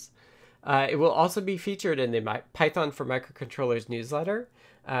services. It will also be featured in the Python for Microcontrollers newsletter,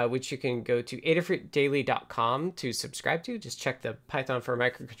 which you can go to adafruitdaily.com to subscribe to. Just check the Python for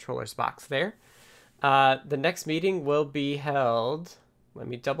Microcontrollers box there. The next meeting will be held, let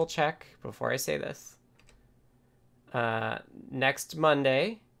me double check before I say this, next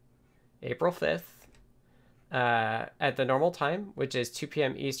Monday, April 5th, at the normal time, which is 2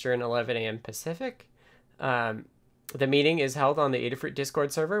 p.m. Eastern, 11 a.m. Pacific. The meeting is held on the Adafruit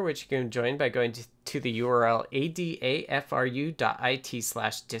Discord server, which you can join by going to the URL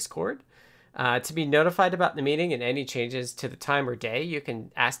adafru.it/discord. To be notified about the meeting and any changes to the time or day, you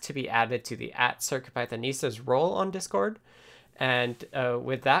can ask to be added to the @CircuitPythonistas role on Discord. And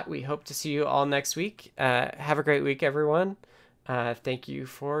with that, we hope to see you all next week. Have a great week, everyone. Thank you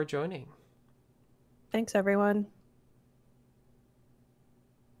for joining. Thanks, everyone.